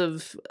because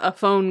of a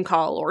phone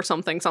call or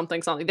something.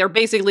 They're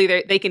basically,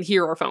 they can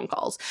hear our phone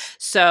calls.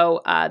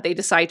 So they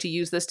decide to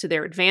use this to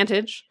their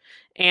advantage.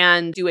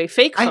 and do a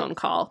fake phone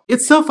call.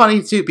 It's so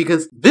funny, too,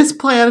 because this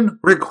plan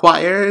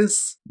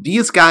requires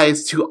these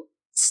guys to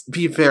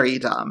be very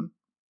dumb.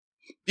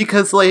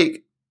 Because,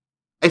 like,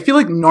 I feel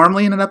like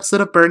normally in an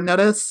episode of Burn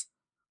Notice,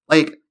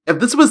 like, if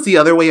this was the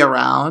other way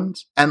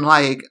around, and,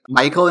 like,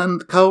 Michael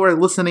and co were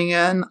listening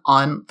in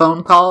on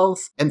phone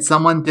calls, and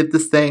someone did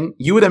this thing,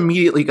 you would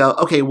immediately go,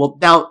 okay, well,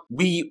 now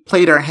we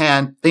played our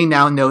hand, they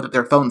now know that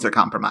their phones are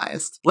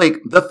compromised.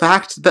 Like, the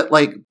fact that,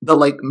 like, the,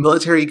 like,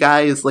 military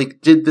guys, like,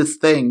 did this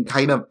thing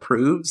kind of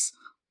proves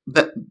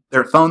that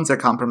their phones are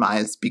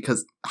compromised,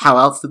 because how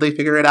else did they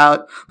figure it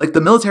out? Like,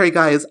 the military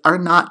guys are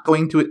not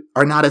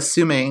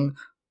assuming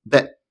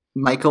that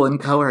Michael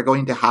and co are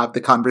going to have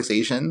the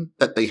conversation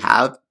that they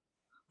have,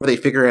 where they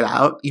figure it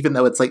out, even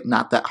though it's, like,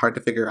 not that hard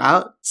to figure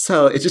out.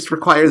 So it just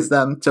requires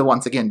them to,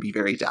 once again, be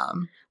very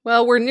dumb.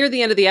 Well, we're near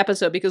the end of the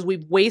episode because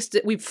we've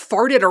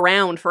farted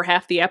around for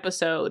half the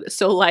episode.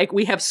 So, like,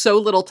 we have so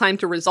little time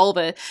to resolve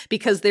it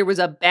because there was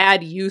a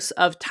bad use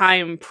of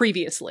time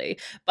previously.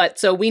 But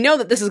so we know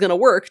that this is going to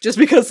work just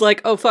because,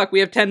 like, oh, fuck, we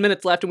have 10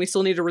 minutes left and we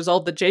still need to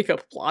resolve the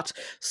Jacob plot.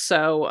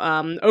 So,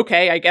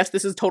 okay, I guess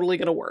this is totally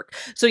going to work.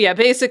 So, yeah,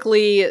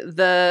 basically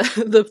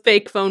the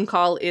fake phone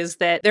call is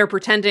that they're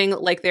pretending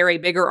like they're a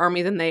bigger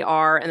army than they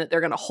are and that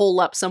they're going to hole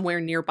up somewhere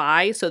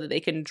nearby so that they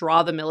can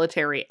draw the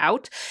military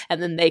out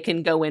and then they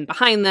can go in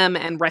behind them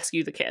and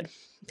rescue the kid,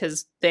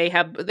 because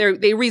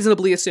they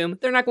reasonably assume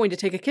they're not going to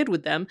take a kid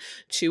with them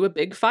to a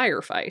big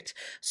firefight.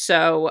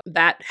 So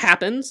that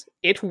happens.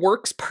 It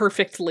works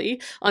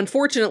perfectly.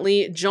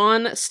 Unfortunately,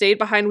 John stayed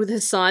behind with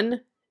his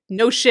son.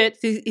 No shit.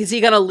 Is he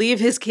going to leave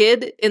his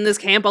kid in this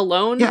camp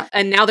alone? Yeah.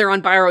 And now they're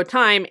on borrowed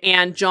time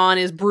and John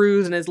is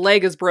bruised and his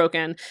leg is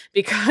broken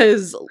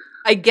because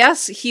I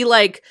guess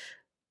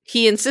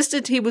he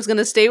insisted he was going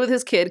to stay with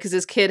his kid because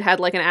his kid had,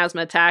 like, an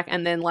asthma attack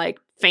and then, like,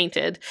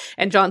 fainted.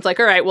 And John's like,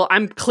 all right, well,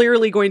 I'm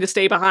clearly going to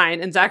stay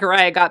behind. And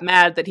Zachariah got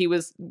mad that he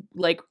was,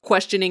 like,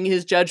 questioning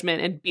his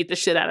judgment and beat the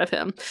shit out of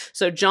him.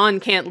 So John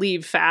can't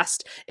leave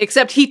fast,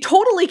 except he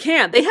totally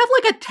can. They have,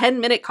 like, a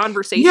 10-minute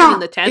conversation in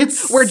the tent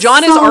where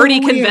John is already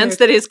convinced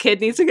that his kid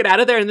needs to get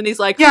out of there. And then he's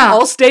like,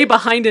 I'll stay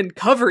behind and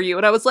cover you.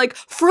 And I was like,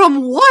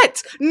 from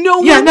what?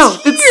 No,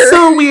 it's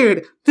so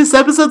weird. This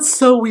episode's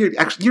so weird.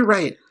 Actually, you're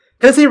right.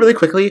 Can I say really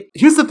quickly?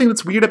 Here's the thing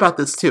that's weird about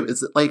this, too, is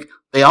that, like,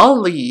 they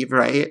all leave,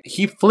 right?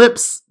 He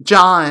flips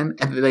John,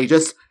 and they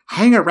just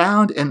hang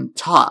around and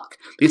talk.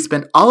 They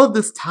spend all of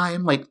this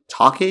time, like,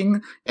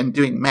 talking and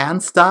doing man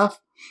stuff.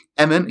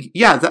 And then,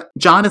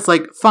 John is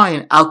like,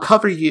 fine, I'll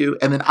cover you,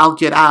 and then I'll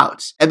get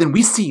out. And then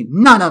we see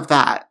none of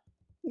that.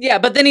 Yeah,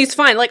 but then he's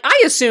fine. Like,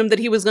 I assumed that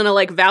he was gonna,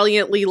 like,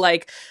 valiantly,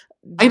 like,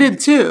 I did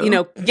too. You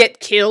know,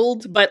 get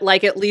killed, but,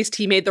 like, at least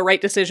he made the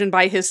right decision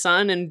by his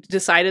son and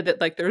decided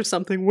that, like, there's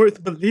something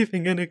worth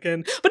believing in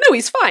again. But no,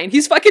 he's fine.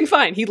 He's fucking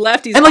fine. He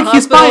left. He's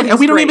fine, and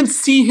we don't even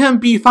see him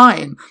be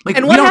fine. Like,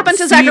 and what happened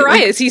to Zachariah?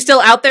 Like, is he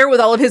still out there with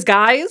all of his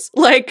guys?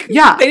 Like, they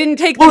didn't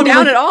take them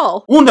down at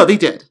all. Well, no, they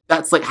did.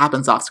 That's, like,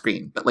 happens off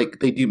screen, but, like,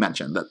 they do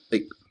mention that,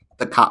 like,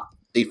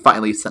 they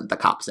finally sent the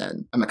cops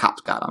in, and the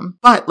cops got him.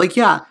 But, like,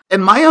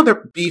 and my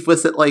other beef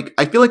was that, like,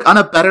 I feel like on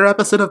a better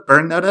episode of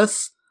Burn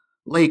Notice,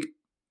 like,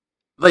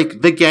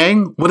 the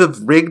gang would have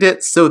rigged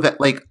it so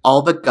that, like,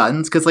 all the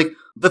guns, because, like,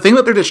 the thing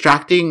that they're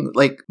distracting,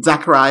 like,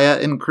 Zachariah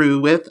and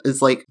crew with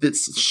is, like,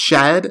 this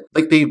shed.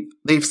 Like,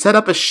 they've set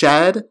up a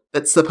shed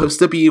that's supposed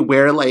to be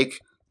where,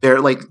 like,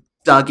 they're, like,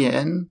 dug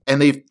in,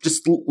 and they've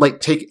just,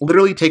 like,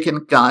 literally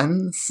taken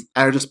guns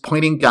and are just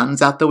pointing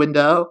guns out the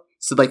window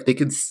so, like,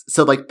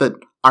 the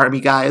army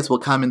guys will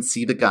come and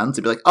see the guns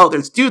and be like, oh,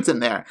 there's dudes in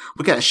there.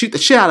 We gotta shoot the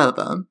shit out of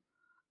them.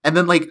 And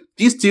then, like,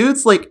 these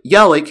dudes, like,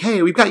 yell, like,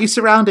 hey, we've got you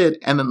surrounded,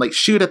 and then, like,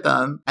 shoot at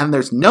them, and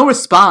there's no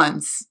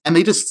response, and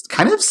they just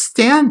kind of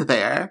stand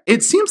there.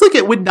 It seems like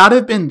it would not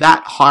have been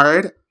that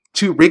hard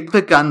to rig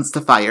the guns to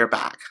fire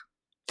back.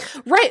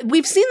 Right,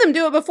 we've seen them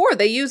do it before.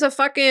 They use a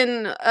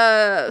fucking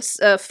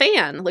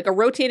fan, like a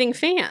rotating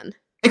fan.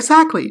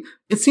 Exactly.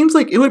 It seems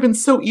like it would have been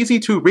so easy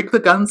to rig the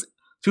guns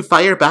to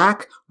fire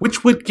back,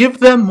 which would give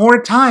them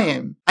more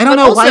time. I don't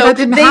know why that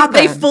didn't happen.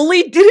 They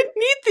fully didn't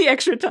need the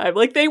extra time.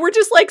 Like, they were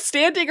just, like,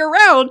 standing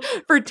around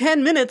for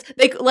 10 minutes.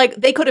 They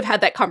could have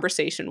had that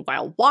conversation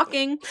while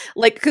walking.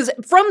 Like, because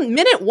from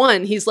minute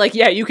one, he's like,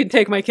 yeah, you can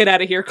take my kid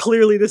out of here.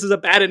 Clearly, this is a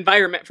bad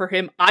environment for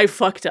him. I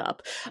fucked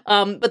up.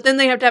 But then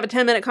they have to have a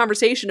 10-minute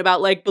conversation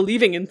about, like,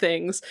 believing in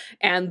things.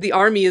 And the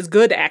army is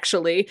good,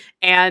 actually.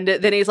 And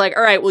then he's like,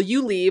 all right, well,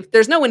 you leave.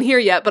 There's no one here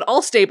yet, but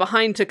I'll stay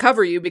behind to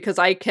cover you because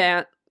I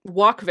can't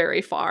walk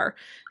very far.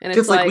 And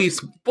it's like,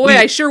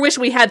 I sure wish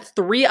we had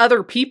 3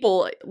 other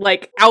people,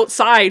 like,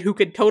 outside who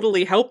could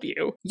totally help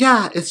you.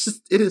 Yeah, it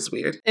is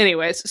weird.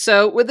 Anyways,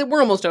 so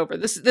we're almost over.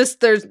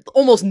 There's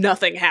almost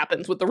nothing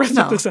happens with the rest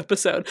of this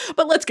episode,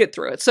 but let's get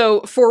through it.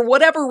 So for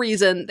whatever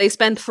reason, they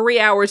spend 3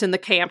 hours in the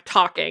camp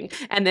talking,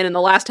 and then in the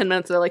last 10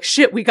 minutes, they're like,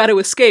 shit, we got to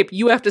escape.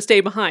 You have to stay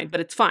behind,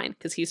 but it's fine,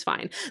 because he's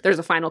fine. There's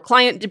a final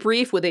client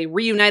debrief with a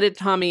reunited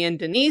Tommy and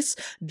Denise.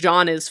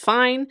 John is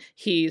fine.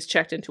 He's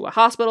checked into a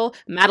hospital.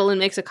 Madeline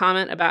makes a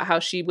comment about how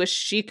she wished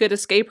she could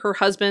escape her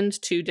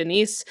husband to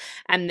Denise.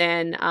 And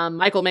then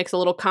Michael makes a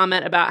little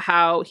comment about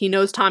how he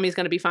knows Tommy's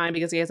going to be fine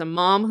because he has a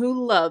mom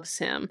who loves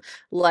him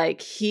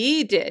like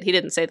he did. He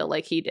didn't say that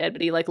like he did,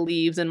 but he like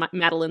leaves and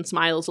Madeline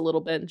smiles a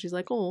little bit and she's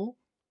like, oh,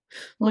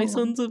 my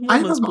son's a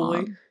mama's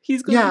boy.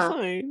 He's going to be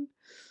fine.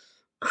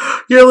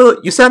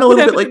 You sound a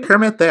little bit like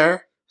Kermit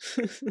there.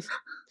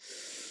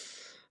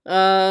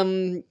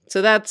 So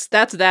that's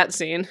that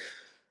scene.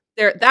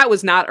 That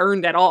was not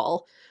earned at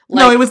all.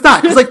 No, it was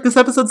not. Because like this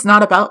episode's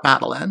not about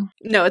Madeline.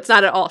 No, it's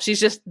not at all. She's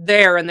just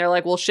there, and they're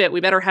like, "Well, shit,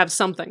 we better have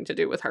something to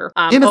do with her."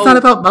 And it's not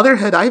about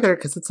motherhood either,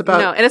 because it's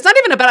about and it's not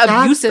even about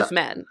abusive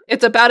men.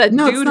 It's about a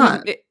dude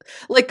who,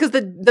 like, because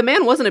the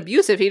man wasn't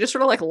abusive. He just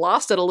sort of like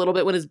lost it a little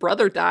bit when his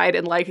brother died,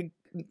 and like,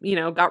 you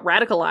know, got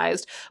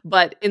radicalized.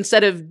 But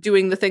instead of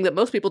doing the thing that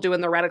most people do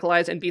when they're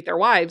radicalized and beat their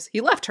wives, he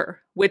left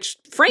her, which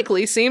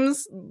frankly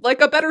seems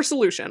like a better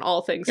solution,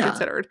 all things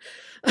considered.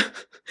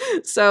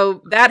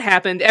 So that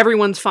happened.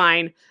 Everyone's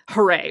fine.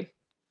 Hooray.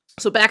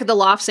 So back at the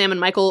loft, Sam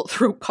and Michael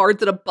threw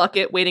cards at a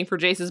bucket, waiting for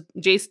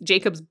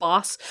Jacob's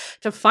boss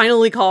to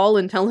finally call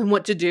and tell him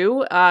what to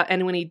do.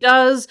 And when he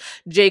does,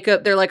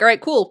 they're like, all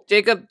right, cool.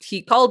 Jacob,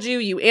 he called you,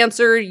 you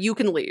answered, you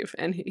can leave.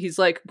 And he's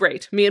like,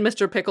 great, me and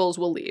Mr. Pickles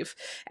will leave.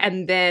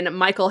 And then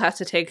Michael has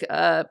to take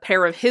a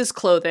pair of his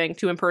clothing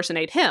to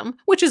impersonate him,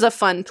 which is a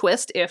fun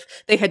twist if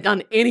they had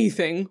done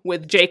anything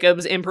with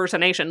Jacob's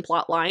impersonation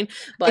plotline.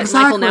 But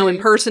Michael now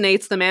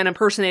impersonates the man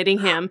impersonating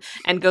him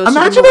and goes to the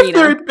marina. Imagine if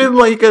there had been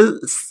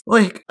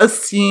like a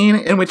scene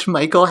in which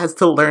Michael has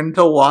to learn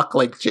to walk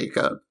like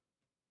Jacob.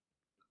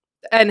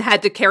 And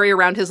had to carry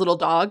around his little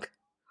dog.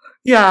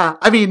 Yeah,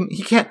 I mean,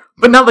 he can't,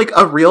 but not like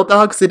a real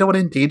dog, because they don't want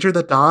to endanger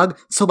the dog,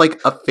 so like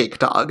a fake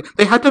dog.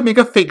 They had to make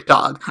a fake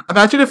dog.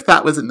 Imagine if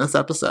that was in this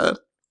episode.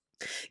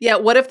 Yeah,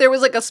 what if there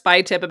was like a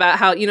spy tip about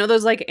how, you know,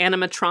 those like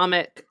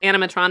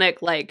animatronic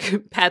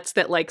like pets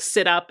that like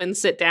sit up and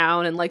sit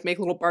down and like make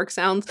little bark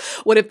sounds?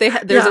 What if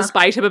there's a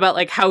spy tip about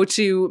like how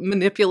to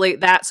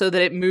manipulate that so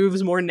that it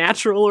moves more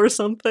natural or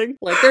something?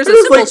 Like there's a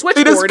simple switchboard.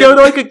 They just go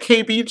to like a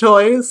KB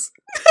Toys.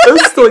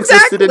 Those still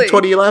existed in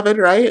 2011,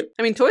 right?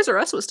 I mean, Toys R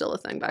Us was still a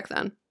thing back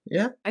then.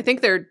 Yeah. I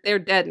think they're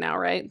dead now,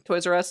 right?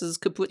 Toys R Us is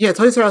kaput. Yeah,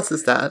 Toys R Us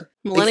is dead.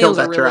 Millennials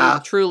are really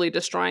truly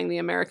destroying the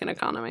American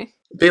economy.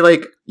 They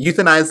like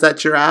euthanized that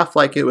giraffe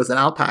like it was an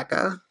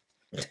alpaca.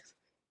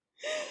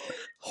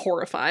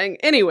 Horrifying.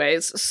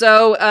 Anyways,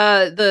 so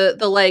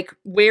the like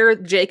where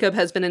Jacob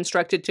has been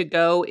instructed to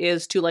go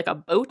is to like a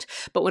boat,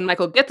 but when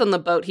Michael gets on the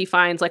boat, he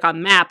finds like a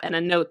map and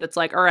a note that's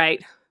like, all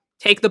right,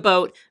 take the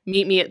boat,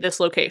 meet me at this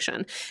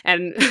location.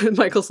 And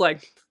Michael's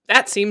like,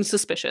 that seems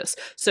suspicious.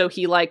 So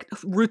he like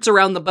roots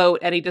around the boat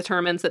and he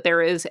determines that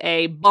there is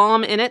a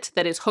bomb in it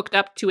that is hooked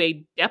up to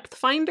a depth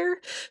finder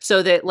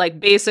so that like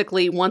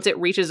basically once it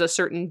reaches a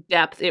certain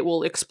depth, it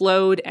will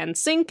explode and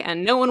sink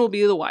and no one will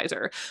be the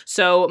wiser.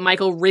 So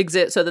Michael rigs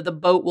it so that the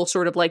boat will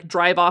sort of like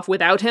drive off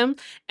without him.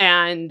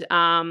 And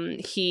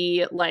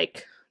he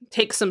like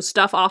take some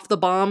stuff off the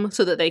bomb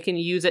so that they can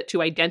use it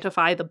to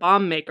identify the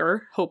bomb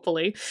maker,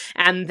 hopefully.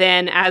 And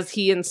then as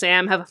he and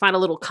Sam have a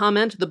final little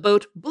comment, the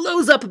boat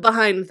blows up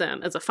behind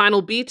them as a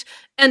final beat.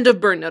 End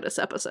of Burn Notice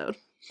episode.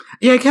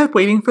 Yeah, I kept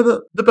waiting for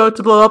the boat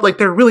to blow up. Like,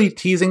 they're really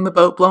teasing the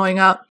boat blowing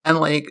up. And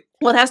like...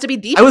 Well, it has to be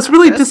deep. I was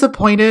really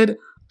disappointed.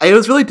 I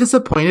was really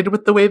disappointed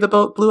with the way the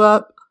boat blew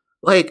up.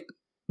 Like,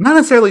 not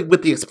necessarily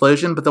with the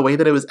explosion, but the way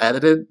that it was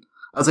edited.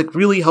 I was like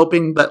really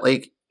hoping that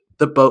like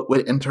the boat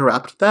would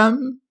interrupt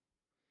them.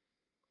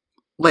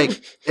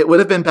 Like, it would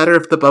have been better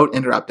if the boat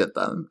interrupted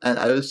them. And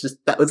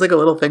that was like a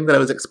little thing that I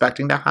was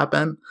expecting to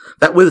happen.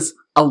 That was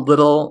a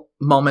little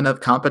moment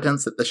of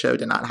competence that the show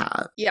did not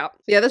have. Yeah.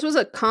 Yeah, this was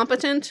a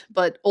competent,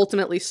 but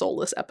ultimately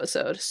soulless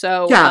episode.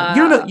 So, yeah,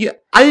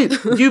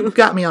 you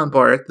got me on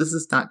board. This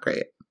is not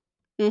great.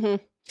 Mm-hmm.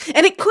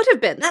 And it could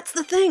have been. That's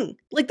the thing.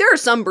 Like, there are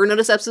some Burn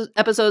Notice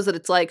episodes that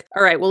it's like,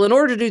 all right, well, in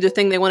order to do the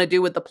thing they want to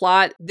do with the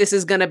plot, this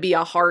is going to be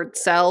a hard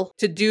sell.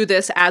 To do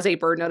this as a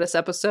Burn Notice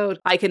episode,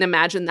 I can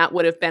imagine that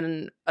would have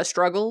been a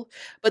struggle.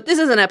 But this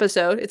is an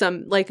episode. It's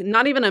like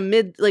not even a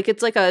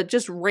it's like a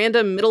just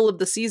random middle of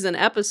the season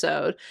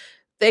episode.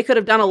 They could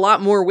have done a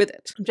lot more with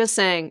it. I'm just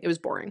saying it was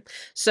boring.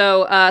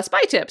 So,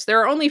 spy tips.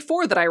 There are only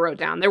 4 that I wrote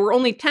down. There were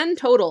only 10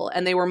 total,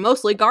 and they were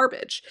mostly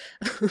garbage.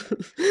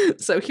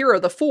 So here are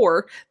the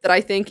 4 that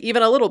I think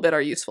even a little bit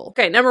are useful.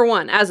 Okay, number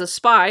 1. As a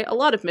spy, a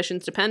lot of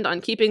missions depend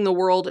on keeping the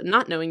world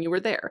not knowing you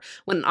were there.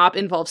 When an op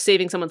involves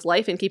saving someone's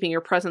life and keeping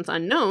your presence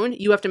unknown,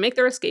 you have to make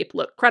their escape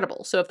look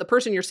credible. So if the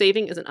person you're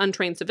saving is an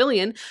untrained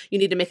civilian, you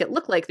need to make it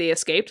look like they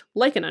escaped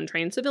like an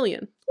untrained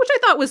civilian. Which I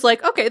thought was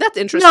like, okay, that's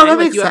interesting. No, that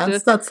makes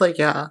sense. That's like,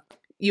 yeah.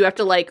 You have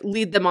to like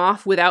lead them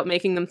off without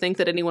making them think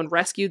that anyone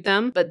rescued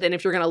them. But then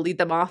if you're going to lead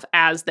them off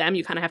as them,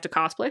 you kind of have to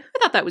cosplay. I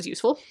thought that was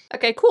useful.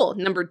 Okay, cool.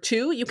 Number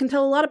 2, you can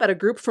tell a lot about a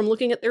group from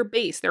looking at their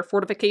base. Their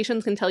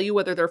fortifications can tell you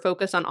whether they're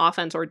focused on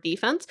offense or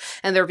defense,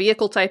 and their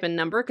vehicle type and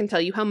number can tell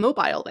you how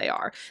mobile they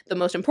are. The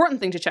most important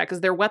thing to check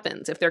is their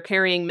weapons. If they're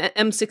carrying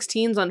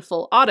M16s on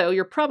full auto,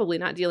 you're probably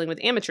not dealing with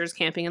amateurs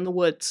camping in the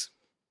woods.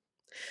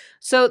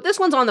 So this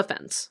one's on the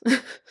fence.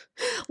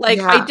 Like,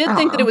 Yeah, I did I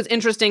think don't that it know. was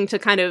interesting to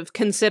kind of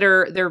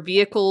consider their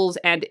vehicles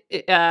and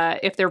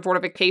if their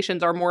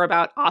fortifications are more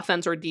about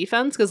offense or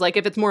defense. Because, like,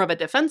 if it's more of a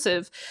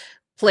defensive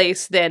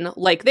place, then,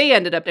 like they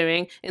ended up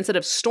doing, instead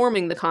of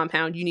storming the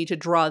compound, you need to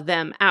draw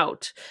them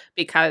out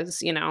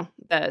because, you know,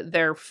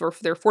 their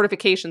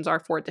fortifications are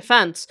for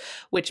defense,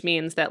 which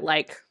means that,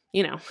 like,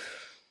 you know,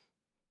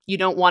 you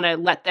don't want to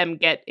let them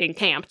get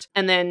encamped.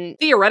 And then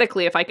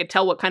theoretically, if I could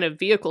tell what kind of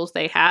vehicles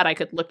they had, I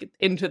could look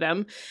into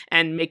them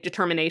and make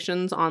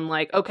determinations on,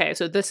 like, okay,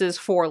 so this is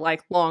for,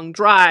 like, long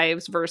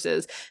drives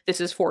versus this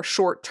is for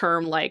short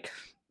term, like,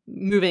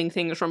 moving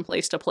things from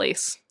place to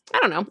place. I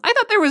don't know. I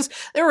thought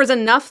there was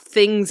enough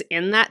things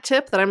in that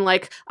tip that I'm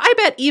like, I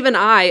bet even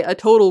I, a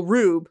total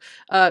rube,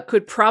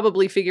 could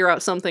probably figure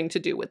out something to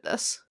do with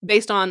this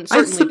based on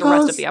certainly the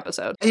rest of the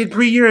episode. I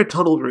agree, you're a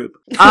total rube.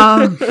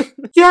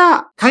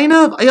 Yeah, kind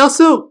of.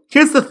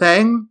 Here's the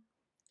thing.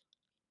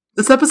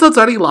 This episode's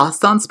already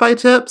lost on spy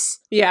tips.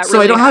 Yeah, so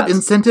really I don't have has.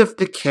 incentive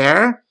to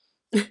care.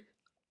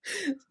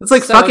 It's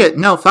like, So- fuck it.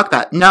 No, fuck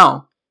that.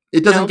 No,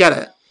 it doesn't No. get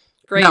it.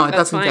 Great, No, it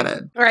that's doesn't fine. get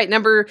it. All right,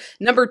 number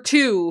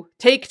 2,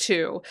 take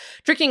 2.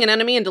 Tricking an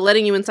enemy into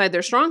letting you inside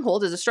their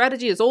stronghold is a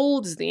strategy as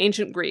old as the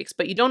ancient Greeks,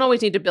 but you don't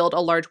always need to build a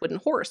large wooden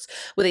horse.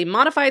 With a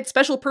modified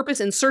special purpose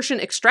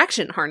insertion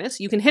extraction harness,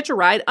 you can hitch a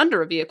ride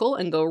under a vehicle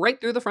and go right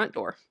through the front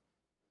door.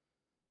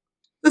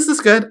 This is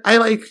good. I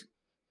like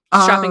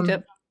Shopping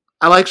tip.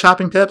 I like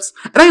shopping tips,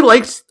 and I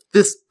liked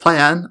this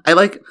plan. I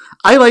like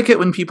it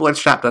when people are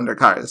strapped under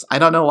cars. I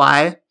don't know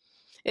why.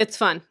 It's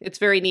fun. It's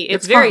very neat.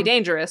 It's It's very fun.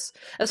 dangerous,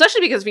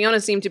 especially because Fiona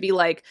seemed to be,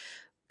 like,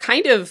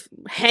 kind of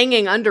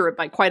hanging under it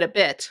by quite a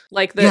bit.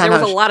 Like, there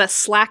was a lot of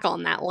slack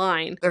on that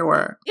line. There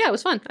were. Yeah, it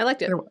was fun. I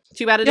liked it. There were.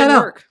 Too bad it Yeah, didn't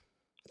no. work.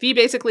 Fee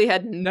basically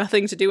had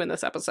nothing to do in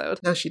this episode.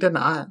 No, she did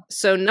not.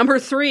 So number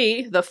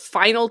 3, the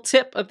final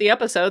tip of the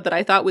episode that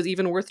I thought was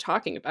even worth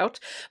talking about.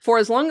 For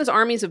as long as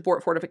armies have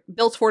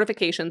built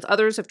fortifications,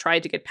 others have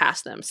tried to get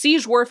past them.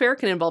 Siege warfare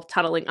can involve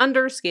tunneling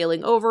under,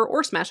 scaling over,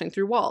 or smashing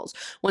through walls.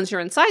 Once you're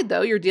inside,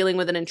 though, you're dealing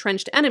with an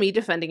entrenched enemy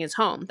defending his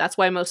home. That's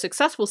why most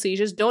successful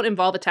sieges don't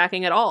involve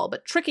attacking at all,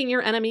 but tricking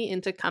your enemy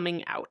into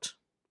coming out.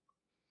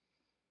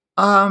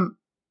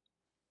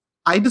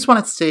 I just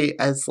want to say,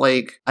 as,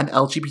 like, an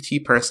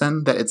LGBT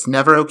person, that it's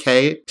never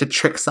okay to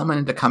trick someone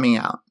into coming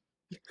out.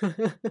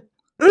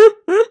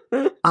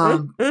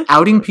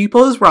 Outing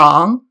people is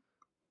wrong,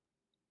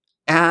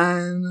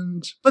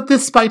 but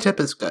this spy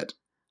tip is good.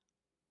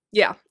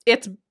 Yeah,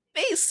 it's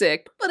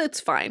basic, but it's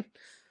fine.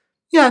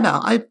 Yeah,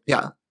 no,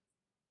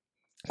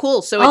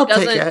 Cool. So I'll it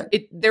doesn't. take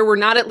it. There were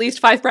not at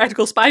least 5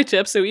 practical spy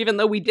tips. So even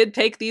though we did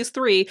take these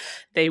 3,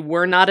 they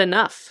were not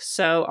enough.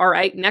 So all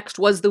right, next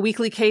was the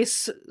weekly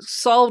case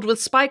solved with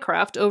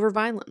spycraft over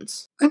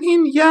violence. I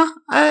mean, Yeah,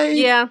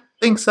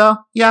 think so.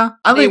 Yeah,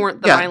 they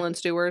weren't the violence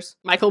doers.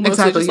 Michael mostly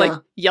Exactly, just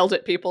like yelled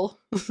at people.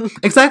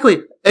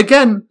 Exactly.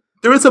 Again,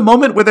 there was a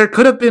moment where there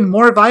could have been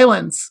more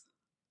violence,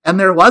 and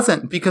there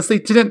wasn't because they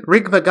didn't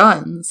rig the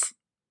guns.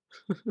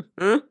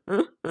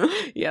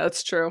 Yeah,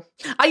 that's true.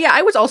 Yeah,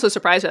 I was also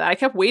surprised with that. I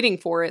kept waiting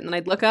for it, and then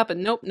I'd look up,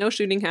 and nope, no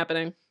shooting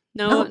happening.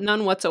 No,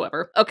 none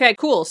whatsoever. Okay,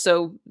 cool.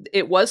 So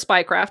it was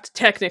spycraft,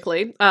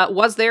 technically.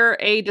 Was there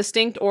a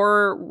distinct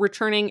or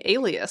returning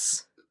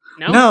alias?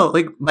 No,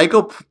 like,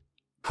 Michael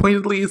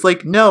pointedly is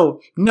like,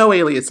 no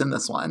alias in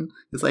this one.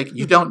 It's like,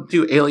 you don't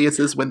do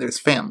aliases when there's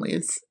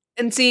families.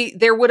 And see,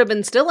 there would have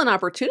been still an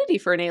opportunity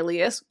for an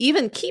alias,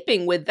 even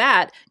keeping with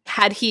that,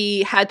 had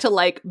he had to,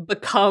 like,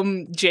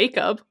 become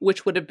Jacob,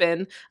 which would have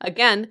been,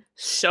 again,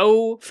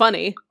 so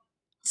funny.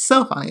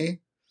 So funny.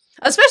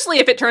 Especially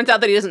if it turns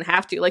out that he doesn't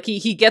have to. Like,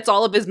 he gets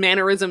all of his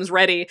mannerisms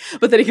ready,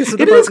 but then he gets to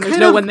the It is boat and there's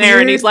kind no of one there,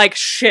 and weird. he's like,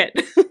 shit.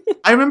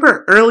 I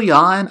remember early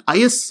on, I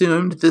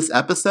assumed this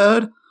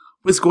episode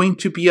was going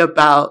to be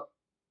about,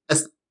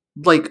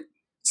 like,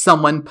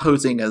 someone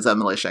posing as a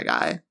militia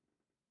guy.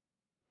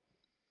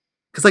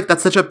 Because, like,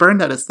 that's such a Burn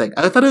Notice thing.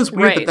 I thought it was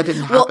weird that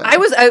didn't happen.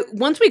 Well,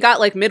 once we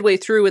got, like, midway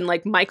through and,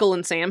 like, Michael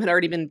and Sam had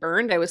already been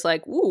burned, I was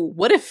like, ooh,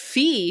 what if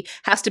Fee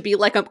has to be,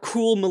 like, a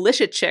cool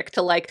militia chick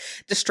to, like,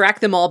 distract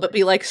them all, but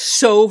be, like,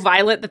 so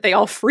violent that they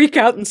all freak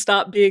out and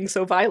stop being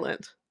so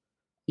violent?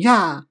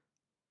 Yeah.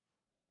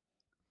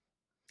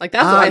 Like,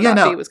 that's what I thought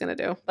no. Fee was going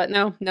to do. But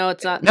no,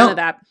 it's not. No. None of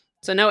that.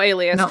 So no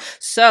alias. No.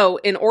 So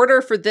in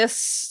order for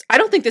this, I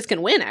don't think this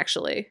can win,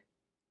 actually.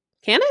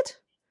 Can it?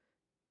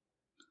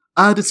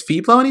 Does Fee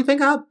blow anything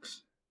up?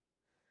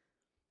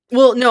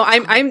 Well, no,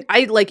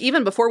 I like,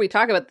 even before we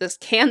talk about this,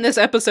 can this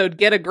episode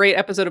get a great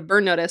episode of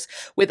Burn Notice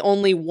with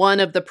only one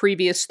of the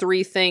previous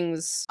 3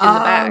 things in the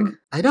bag?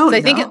 I don't know.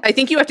 I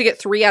think you have to get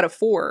 3 out of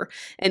 4,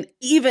 and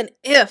even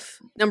if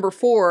number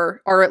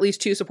 4, or at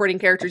least 2 supporting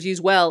characters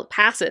used well,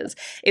 passes,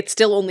 it's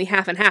still only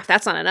half and half.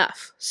 That's not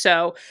enough.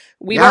 So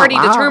we've already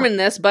determined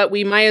this, but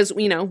we might as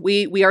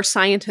we are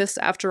scientists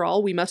after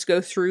all. We must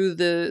go through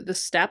the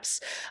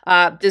steps.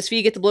 Does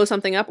Fee get to blow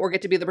something up or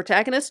get to be the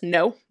protagonist?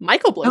 No,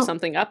 Michael blows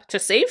something up to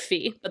save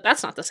Fee, but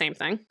that's not the same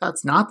thing.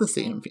 That's not the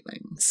same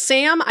feeling.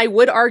 Sam, I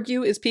would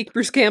argue, is peak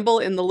Bruce Campbell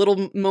in the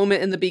little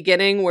moment in the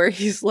beginning where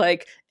he's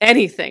like,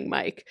 anything,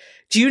 Mike?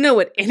 Do you know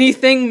what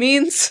anything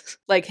means?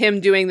 Like him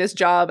doing this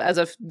job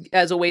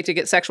as a way to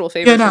get sexual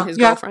favors from his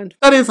girlfriend.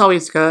 That is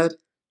always good.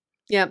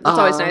 Yeah, that's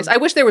always nice. I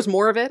wish there was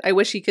more of it. I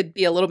wish he could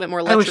be a little bit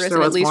more lecherous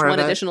and at least one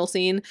additional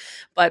scene.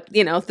 But,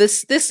 you know,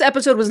 this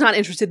episode was not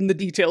interested in the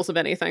details of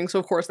anything, so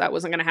of course that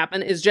wasn't going to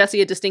happen. Is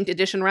Jesse a distinct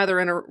addition rather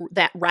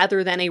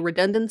than a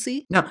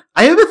redundancy? No,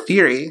 I have a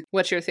theory.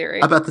 What's your theory?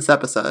 About this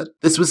episode.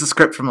 This was a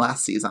script from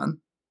last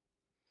season.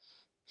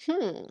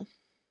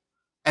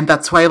 And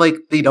that's why, like,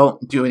 they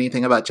don't do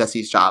anything about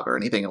Jesse's job or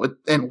anything.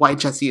 And why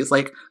Jesse is,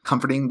 like,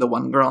 comforting the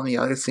one girl in the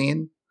other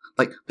scene.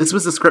 Like, this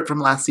was a script from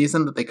last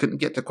season that they couldn't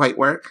get to quite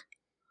work.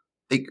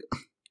 They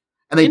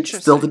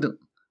still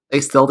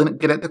didn't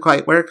get it to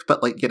quite work,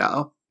 but, like, you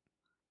know.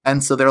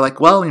 And so they're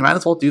like, well, we might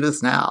as well do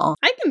this now.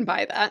 I can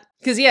buy that.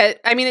 Because, yeah,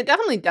 I mean, it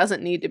definitely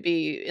doesn't need to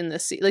be in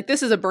this. Like,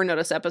 this is a Burn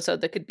Notice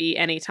episode that could be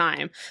any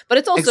time. But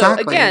it's also,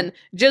 again,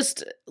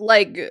 just,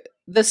 like,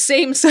 the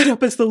same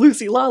setup as the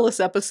Lucy Lawless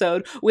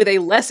episode with a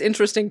less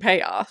interesting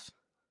payoff.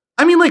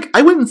 I mean, like,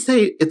 I wouldn't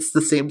say it's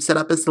the same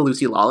setup as the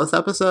Lucy Lawless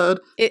episode.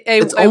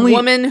 A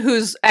woman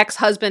whose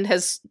ex-husband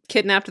has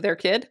kidnapped their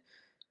kid?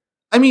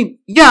 I mean,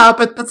 yeah,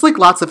 but that's, like,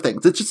 lots of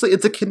things. It's just, like,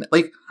 it's a kid,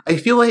 like, I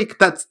feel like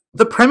that's,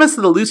 the premise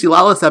of the Lucy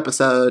Lawless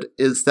episode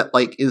is that,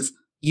 like, is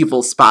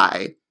evil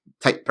spy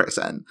type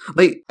person.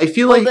 Like, I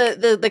feel like...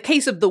 The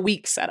case of the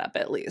week setup,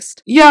 at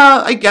least.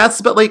 Yeah, I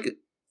guess, but, like,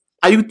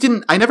 I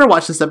never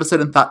watched this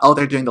episode and thought, oh,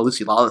 they're doing the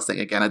Lucy Lawless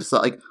thing again. I just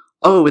thought, like,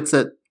 oh, it's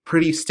a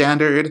pretty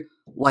standard,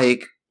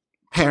 like,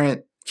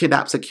 parent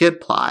kidnaps a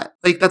kid plot.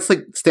 Like, that's,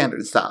 like,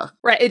 standard stuff.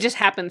 Right, it just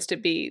happens to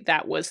be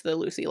that was the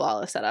Lucy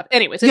Lawless setup.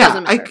 Anyways, it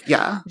doesn't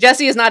matter.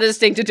 Jesse is not a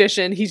distinct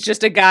addition. He's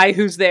just a guy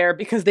who's there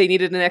because they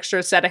needed an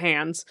extra set of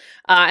hands.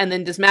 And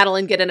then does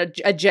Madeline get in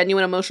a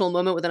genuine emotional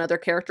moment with another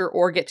character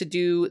or get to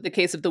do the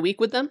case of the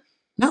week with them?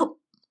 Nope.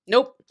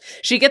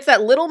 She gets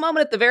that little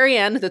moment at the very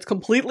end that's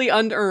completely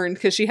unearned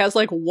because she has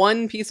like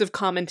one piece of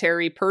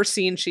commentary per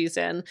scene she's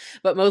in,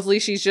 but mostly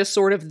she's just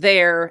sort of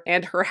there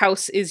and her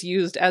house is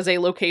used as a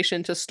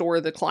location to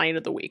store the client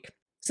of the week.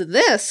 So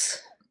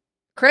this,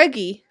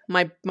 Craigie,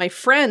 my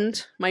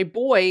friend, my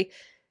boy,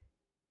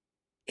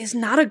 is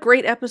not a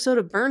great episode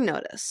of Burn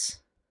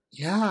Notice.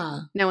 Yeah.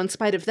 Now, in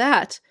spite of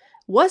that,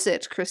 was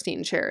it,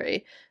 Christine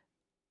Cherry,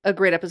 a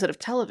great episode of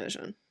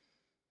television?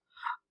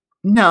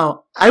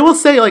 No, I will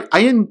say, like,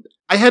 I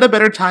had a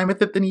better time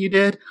with it than you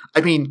did.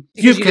 I mean,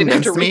 you've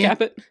convinced me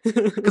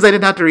because I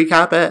didn't have to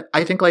recap it.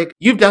 I think, like,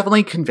 you've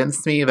definitely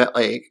convinced me that,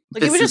 like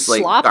this it was just is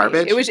like sloppy.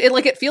 Garbage.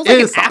 It feels like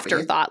an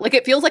afterthought. Like,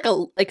 it feels like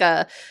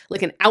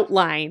an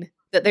outline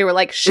that they were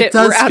like, shit,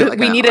 we're out of,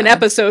 we need an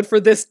episode for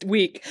this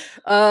week.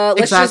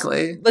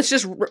 Let's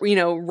just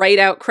write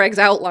out Craig's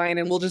outline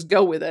and we'll just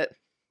go with it.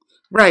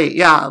 Right?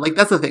 Yeah. Like,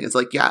 that's the thing. It's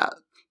like, yeah,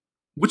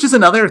 which is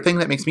another thing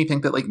that makes me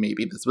think that, like,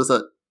 maybe this was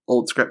a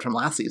old script from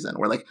last season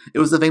where, like, it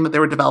was the thing that they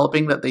were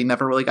developing that they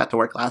never really got to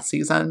work last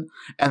season,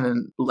 and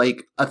then,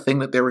 like, a thing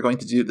that they were going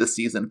to do this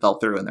season fell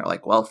through and they're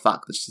like, well,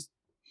 fuck,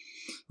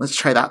 let's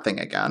try that thing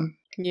again.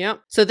 Yeah.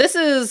 So this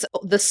is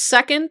the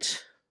second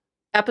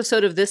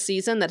episode of this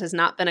season that has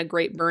not been a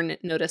great Burn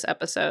Notice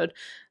episode.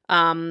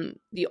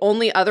 The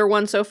only other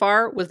one so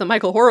far was the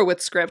Michael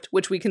Horowitz script,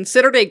 which we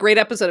considered a great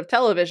episode of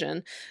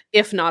television,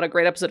 if not a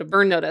great episode of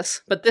Burn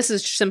Notice. But this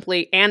is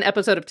simply an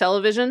episode of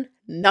television,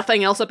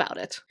 nothing else about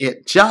it.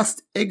 It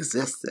just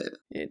existed.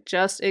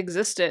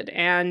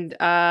 And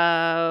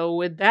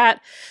with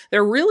that,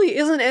 there really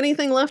isn't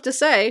anything left to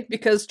say,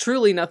 because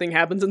truly nothing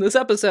happens in this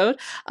episode,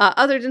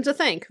 other than to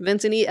thank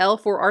Vincent E.L.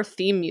 for our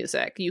theme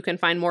music. You can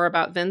find more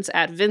about Vince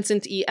at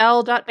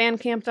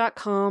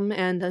vincentel.bandcamp.com.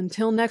 And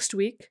until next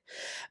week,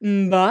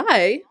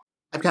 bye.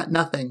 I've got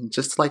nothing,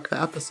 just like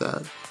the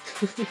episode.